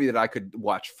 it's a movie that I could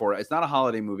watch for. It's not a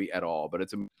holiday movie at all, but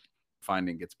it's a movie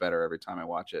finding gets better every time I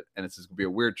watch it. And it's going to be a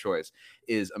weird choice,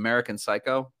 is American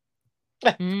Psycho.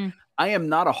 I am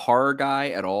not a horror guy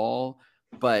at all,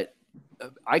 but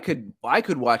I could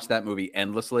watch that movie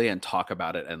endlessly and talk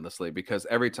about it endlessly, because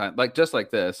every time, like, just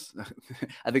like this,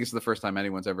 I think it's the first time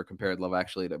anyone's ever compared Love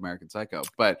Actually to American Psycho,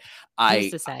 but who's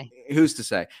to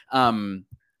say,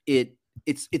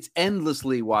 it's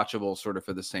endlessly watchable sort of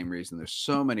for the same reason. There's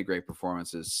so many great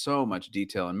performances, so much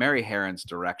detail, and Mary Herron's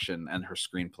direction and her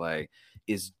screenplay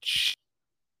is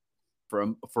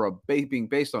being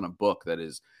based on a book that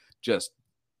is just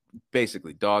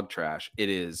basically dog trash. It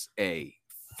is a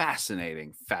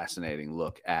fascinating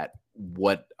look at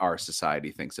what our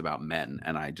society thinks about men,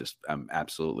 and I'm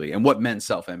absolutely, and what men's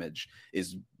self-image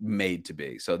is made to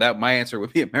be. So that my answer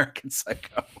would be American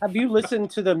Psycho. Have you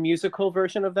listened to the musical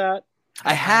version of that?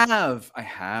 I have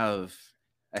feelings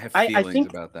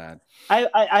about that.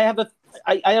 I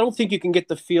don't think you can get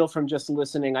the feel from just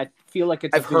listening. I feel like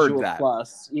it's a visual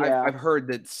plus. Yeah, I've heard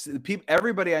that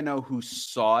everybody I know who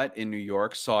saw it in New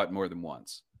York saw it more than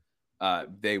once.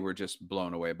 They were just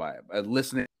blown away by it.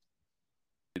 Listening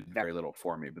did very little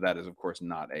for me, but that is, of course,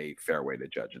 not a fair way to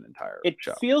judge an entire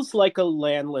show. It feels like a not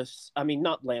landless,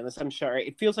 I'm sorry.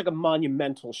 It feels like a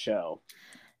monumental show.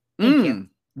 Thank you.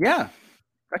 Yeah,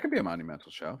 that could be a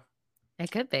monumental show.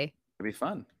 It could be. It'd be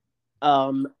fun.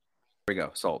 Here we go.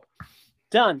 Sold.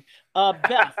 Done.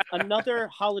 Beth, another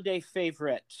holiday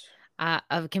favorite.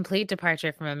 A complete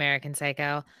departure from American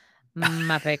Psycho,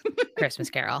 Muppet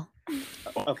Christmas Carol.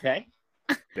 Okay.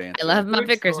 I love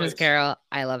Muppet Christmas Carol.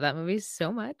 I love that movie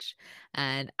so much,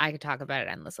 and I could talk about it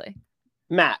endlessly.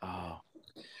 Matt. I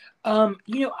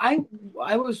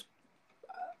was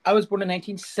born in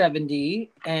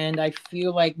 1970, and I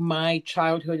feel like my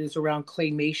childhood is around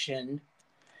claymation.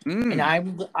 And I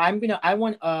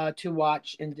want to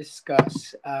watch and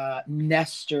discuss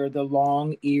Nestor, the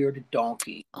long-eared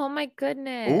donkey. Oh my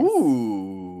goodness!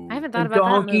 Ooh, I haven't thought about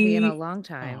that movie in a long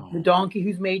time. The donkey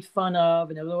who's made fun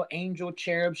of, and a little angel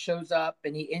cherub shows up,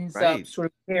 and he ends up sort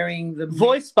of carrying the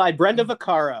voiced by Brenda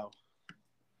Vaccaro.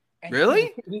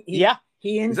 Really? Yeah.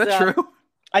 He ends up. Is that true?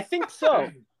 I think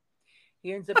so.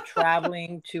 He ends up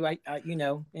traveling to,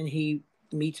 and he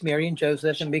meets Mary and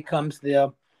Joseph and becomes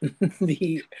the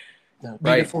the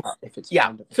beautiful. If it's Yeah.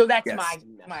 found. So that's Yes.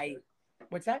 my.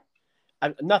 What's that?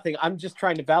 Nothing. I'm just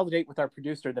trying to validate with our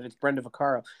producer that it's Brenda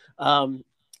Vaccaro.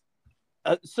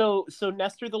 So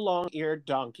Nestor the Long-Eared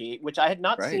Donkey, which I had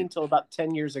not seen until about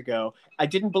 10 years ago. I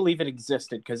didn't believe it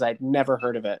existed because I'd never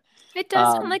heard of it. It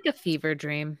does sound like a fever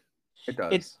dream. It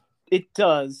does. It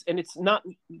does, and it's not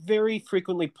very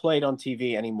frequently played on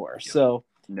TV anymore. So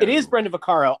it is Brenda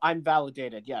Vaccaro. I'm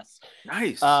validated. Yes.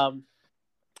 Nice.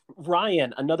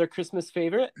 Ryan, another Christmas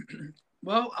favorite?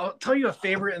 Well, I'll tell you a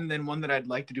favorite, and then one that I'd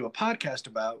like to do a podcast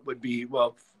about would be,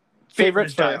 favorite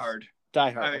is Die Hard.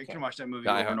 Die Hard. I can watch that movie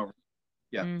Die over Hard. and over.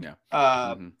 Yeah. Mm.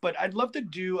 Yeah. But I'd love to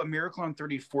do A Miracle on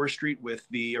 34th Street with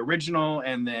the original,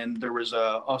 and then there was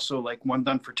also like one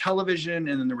done for television,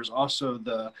 and then there was also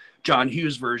the John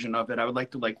Hughes version of it. I would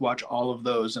like to like watch all of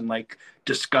those and like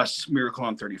discuss Miracle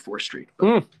on 34th Street.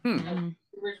 Mm.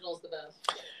 Original's the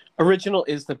best. Original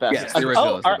is the best. Yes, the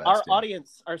original is the best, our yeah.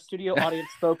 audience, our studio audience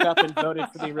spoke up and voted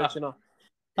for the original.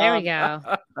 There we go.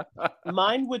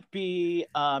 Mine would be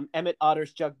Emmett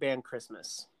Otter's Jug Band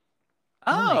Christmas.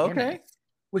 my Oh, goodness. okay.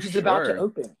 Which is about to Sure.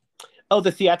 open. Oh,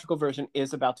 the theatrical version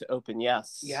is about to open.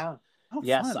 Yes. Yeah. Oh,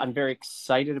 Yes, fun. I'm very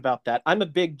excited about that. I'm a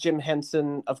big Jim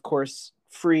Henson, of course,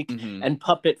 freak Mhm. and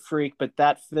puppet freak, but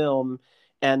that film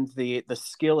and the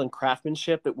skill and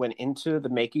craftsmanship that went into the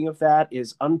making of that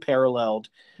is unparalleled.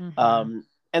 Mhm.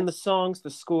 And the songs, the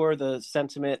score, the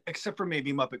sentiment. Except for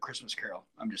maybe Muppet Christmas Carol.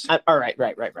 I'm just All right.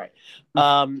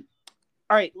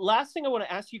 All right. Last thing I want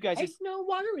to ask you guys Ain't is no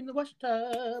water in the wash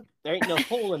tub. there ain't no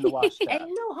hole in the wash tub. Ain't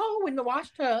no hole in the wash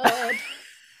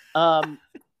tub.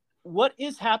 What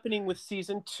is happening with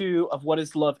season 2 of What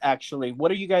Is Love Actually?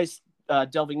 What are you guys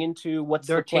delving into? What's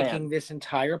They're the plan? taking this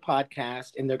entire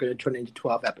podcast and they're going to turn it into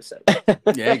 12 episodes.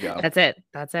 There you go. That's it.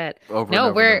 That's it. Over No,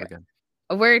 and over and over again.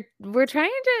 We're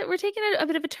taking a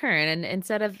bit of a turn, and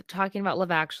instead of talking about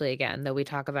Love Actually again, though we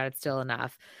talk about it still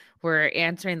enough, we're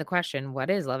answering the question, what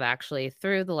is Love Actually,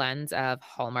 through the lens of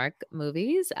Hallmark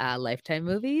movies, Lifetime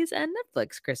movies, and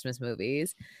Netflix Christmas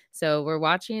movies. So we're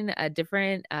watching a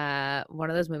different one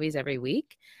of those movies every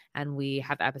week, and we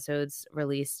have episodes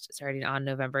released starting on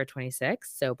November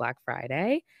 26th, so Black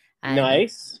Friday. And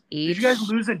Nice. Did you guys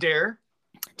lose a dare?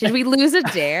 Did we lose a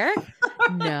dare?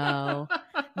 No.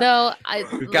 Though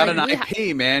We've got an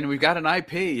IP, man. We've got an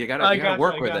IP. You gotta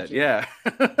work with it. Yeah.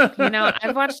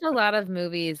 I've watched a lot of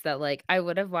movies that like I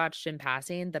would have watched in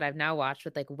passing that I've now watched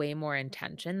with like way more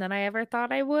intention than I ever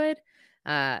thought I would.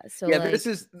 So yeah, like, this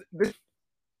is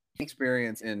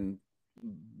experience in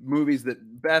movies that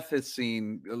Beth has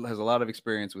a lot of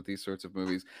experience with these sorts of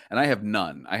movies, and I have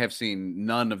none. I have seen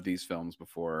none of these films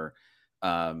before.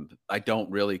 I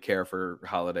don't really care for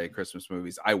holiday Christmas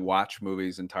movies. I watch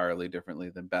movies entirely differently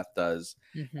than Beth does,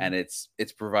 and it's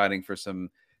providing for some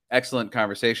excellent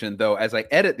conversation. Though as I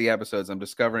edit the episodes, I'm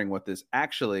discovering what this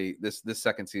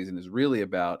second season is really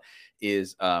about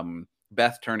is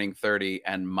Beth turning 30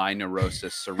 and my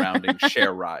neurosis surrounding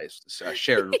share rides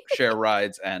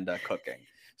and cooking.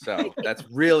 So that's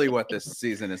really what this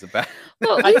season is about.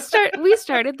 well, we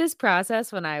started this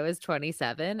process when I was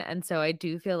 27, and so I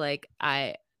do feel like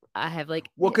I have like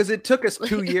because it took us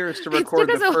 2 years to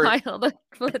record it took us the a while to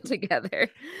put it together.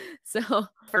 So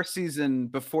first season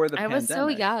before the pandemic. was so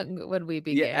young when we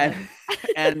began.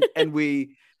 Yeah, and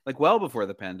we like well before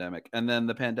the pandemic, and then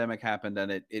the pandemic happened,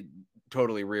 and it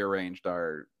totally rearranged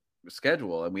our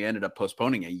schedule, and we ended up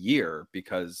postponing a year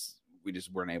because we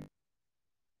just weren't able.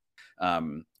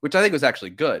 Which I think was actually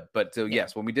good. But so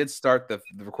yes, when we did start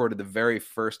recorded the very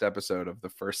first episode of the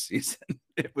first season,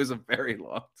 it was a very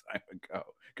long time ago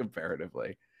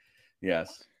comparatively.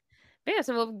 Yes. But yeah,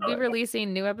 so we'll be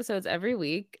releasing new episodes every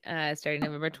week, starting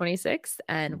November 26th,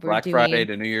 and we're Black doing Friday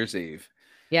to New Year's Eve.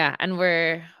 Yeah, and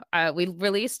we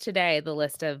released today the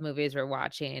list of movies we're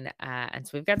watching, and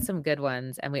so we've got some good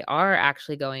ones, and we are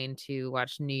actually going to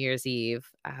watch New Year's Eve,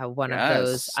 one of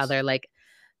those other like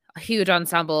huge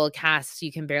ensemble casts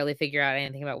you can barely figure out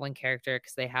anything about one character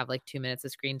because they have like 2 minutes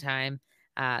of screen time,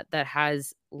 that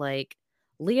has like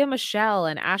Leah Michele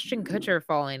and Ashton Kutcher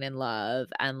falling in love,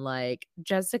 and like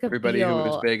Jessica Everybody Biel who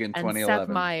was big in and 2011.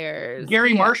 Seth Meyers,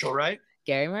 Gary Marshall, right?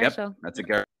 Gary Marshall. Yep, that's a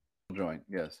Gary joint.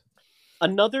 Yes.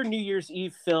 Another New Year's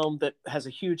Eve film that has a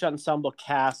huge ensemble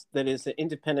cast that is an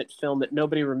independent film that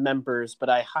nobody remembers, but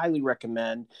I highly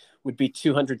recommend, would be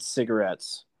 200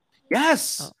 Cigarettes.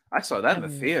 Yes, I saw that in the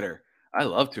theater. I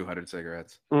love 200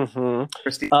 Cigarettes. Mm-hmm.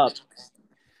 Christine,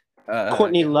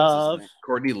 Courtney Love.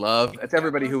 Courtney Love. That's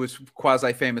everybody who was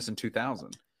quasi famous in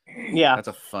 2000. Yeah, That's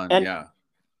a fun. And- yeah.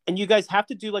 And you guys have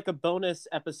to do like a bonus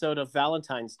episode of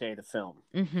Valentine's Day, the film.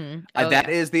 That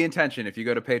is the intention. If you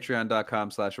go to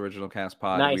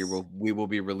patreon.com/originalcastpod, Nice. we will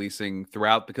be releasing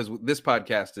throughout, because this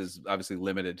podcast is obviously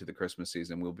limited to the Christmas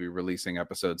season. We'll be releasing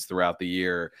episodes throughout the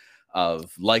year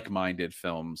of like-minded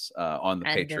films on the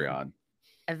Patreon.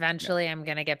 Eventually, I'm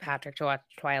gonna get Patrick to watch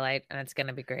Twilight, and it's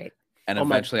gonna be great. And Oh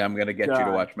my eventually, I'm going to get you to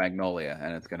God. watch Magnolia,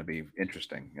 and it's going to be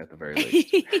interesting at the very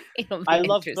least. It'll be I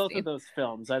love both interesting. of those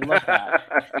films. I love that.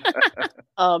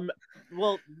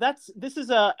 Well,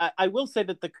 I will say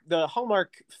that the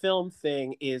Hallmark film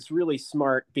thing is really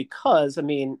smart, because I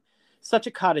mean, such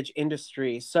a cottage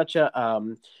industry, such a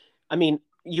I mean,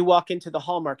 you walk into the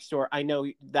Hallmark store, I know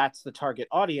that's the target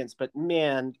audience, but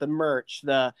man, the merch,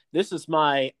 this is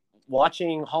my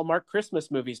watching Hallmark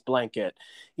Christmas movies blanket,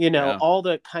 all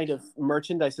the kind of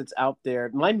merchandise that's out there.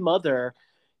 My mother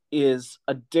is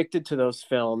addicted to those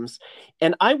films,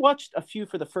 and I watched a few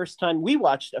for the first time. We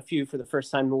watched a few for the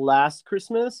first time last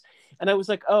Christmas, and I was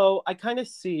like, oh, I kind of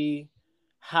see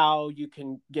how you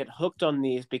can get hooked on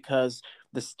these, because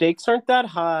the stakes aren't that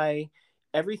high,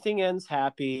 everything ends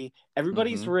happy,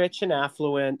 everybody's rich and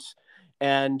affluent,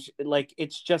 and like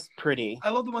it's just pretty. I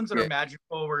love the ones that are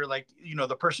magical, where like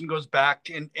the person goes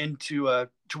back into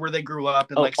to where they grew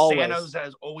up, and like always. Santa's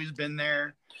has always been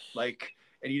there, like,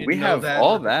 and you didn't We know have that.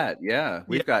 all that. Yeah,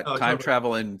 we've got time totally.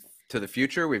 travel into the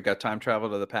future. We've got time travel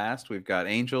to the past. We've got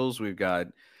angels. We've got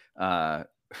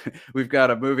we've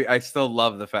got a movie. I still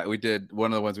love the fact we did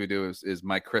one of the ones we do is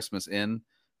My Christmas In,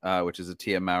 which is a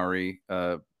Tia Mowry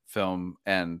film,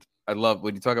 and I love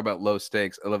when you talk about low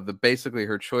stakes. I love basically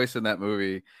her choice in that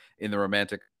movie in the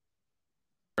romantic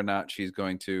or not she's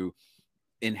going to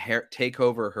take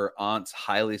over her aunt's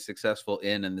highly successful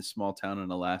inn in this small town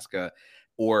in Alaska,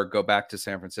 or go back to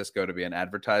San Francisco to be an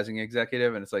advertising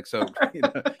executive. And it's like, so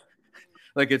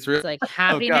like it's really It's like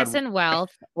happiness and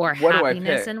wealth, or what do I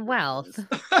happiness pick? and wealth.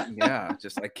 Yeah,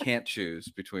 just I can't choose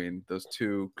between those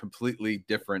two completely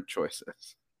different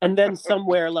choices. And then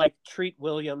somewhere like Treat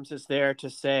Williams is there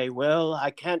to say, well, I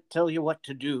can't tell you what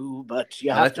to do, but you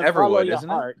have that's to follow Everwood, your isn't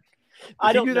it? heart.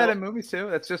 I don't don't do that know. in movies too.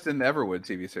 That's just in the Everwood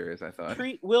TV series, I thought.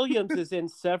 Treat Williams is in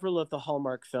several of the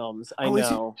Hallmark films. I Oh, is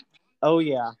he? know. Oh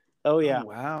yeah. Oh yeah. Oh,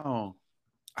 wow.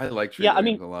 I like Treat Yeah, I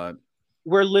Williams mean, a lot.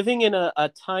 We're living in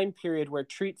a time period where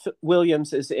Treat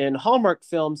Williams is in Hallmark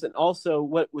films, and also,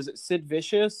 what was it, Sid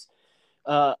Vicious?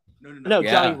 No. Johnny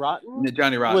Yeah. Rotten.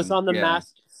 Johnny Rotten was on The yeah.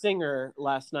 Masked Singer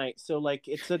last night. So like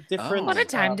it's a different. What a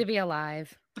time to be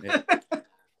alive.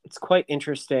 It's quite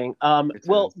interesting.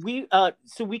 Well, we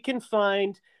can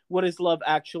find What Is Love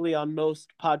Actually on most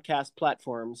podcast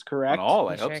platforms, correct? On all,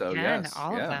 I We hope sure so. can, Yes.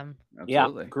 all yeah. of them.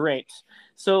 Absolutely. Yeah, great.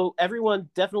 So everyone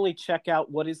definitely check out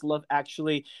What Is Love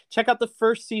Actually. Check out the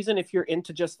first season if you're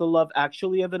into just the Love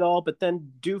Actually of it all, but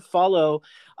then do follow.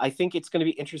 I think it's going to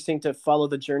be interesting to follow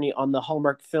the journey on the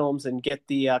Hallmark films and get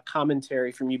the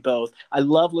commentary from you both. I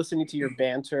love listening to your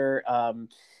banter.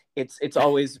 It's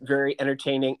always very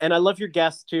entertaining, and I love your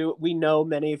guests too. We know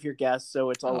many of your guests, so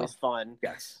it's always fun.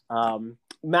 Yes.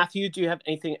 Matthew, do you have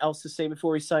anything else to say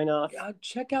before we sign off?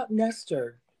 Check out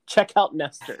Nestor. Check out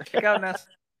Nestor. Check out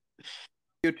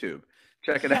YouTube.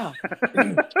 Check it out.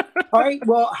 All right.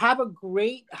 Well, have a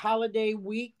great holiday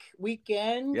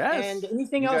weekend. Yes, And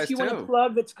anything you else guys you want to too.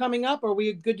 plug that's coming up? Or are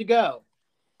we good to go?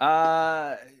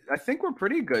 I think we're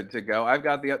pretty good to go. I've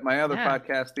got my other Yeah.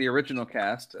 podcast, The Original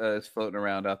Cast, is floating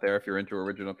around out there. If you're into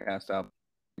Original Cast out,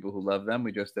 people who love them,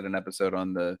 we just did an episode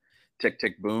on the Tick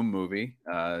Tick Boom movie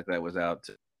that was out,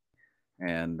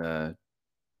 and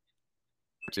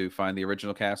to find The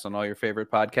Original Cast on all your favorite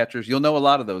podcatchers. You'll know a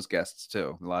lot of those guests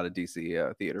too. A lot of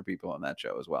DC theater people on that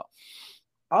show as well.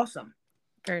 Awesome.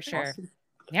 For sure. Awesome.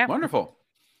 Yeah. Wonderful.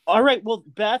 All right. Well,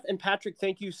 Beth and Patrick,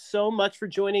 thank you so much for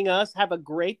joining us. Have a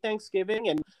great Thanksgiving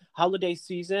and holiday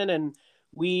season. And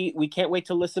we can't wait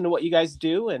to listen to what you guys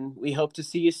do. And we hope to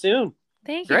see you soon.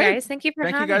 Thank you, Great. guys. Thank you for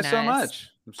Thank you having guys so us. much.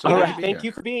 I'm so All glad right. to be Thank here.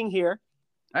 you for being here.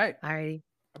 All right. Alrighty.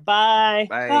 Bye.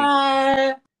 Bye.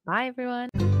 Bye. Bye, everyone.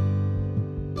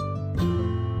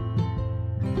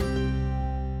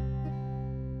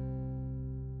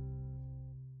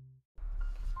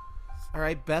 All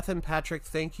right, Beth and Patrick,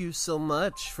 thank you so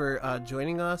much for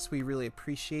joining us. We really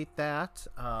appreciate that.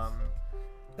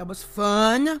 That was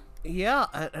fun. Yeah,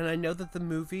 and I know that the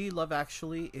movie Love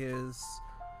Actually is,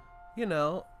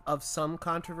 of some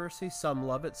controversy. Some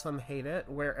love it, some hate it.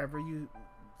 Wherever you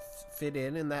fit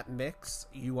in that mix,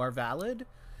 you are valid,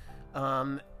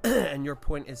 and your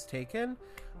point is taken.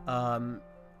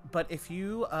 But if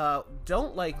you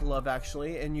don't like Love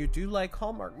Actually and you do like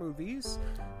Hallmark movies,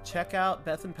 check out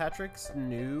Beth and Patrick's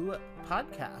new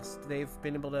podcast. They've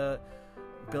been able to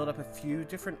built up a few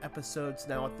different episodes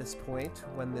now at this point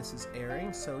when this is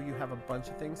airing, so you have a bunch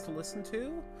of things to listen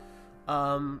to.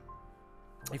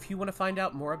 If you want to find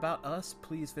out more about us,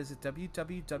 please visit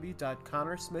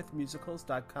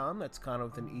www.connorsmithmusicals.com. That's Connor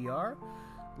with an ER.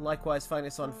 Likewise, find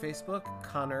us on Facebook,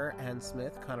 Connor and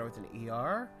Smith, Connor with an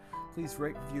ER. Please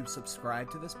rate, review, subscribe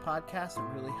to this podcast. It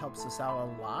really helps us out a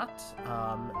lot.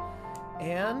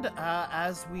 And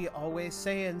as we always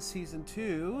say in season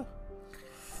 2,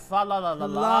 fa la la la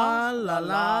la la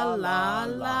la la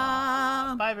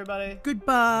la. Bye, everybody.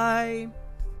 Goodbye.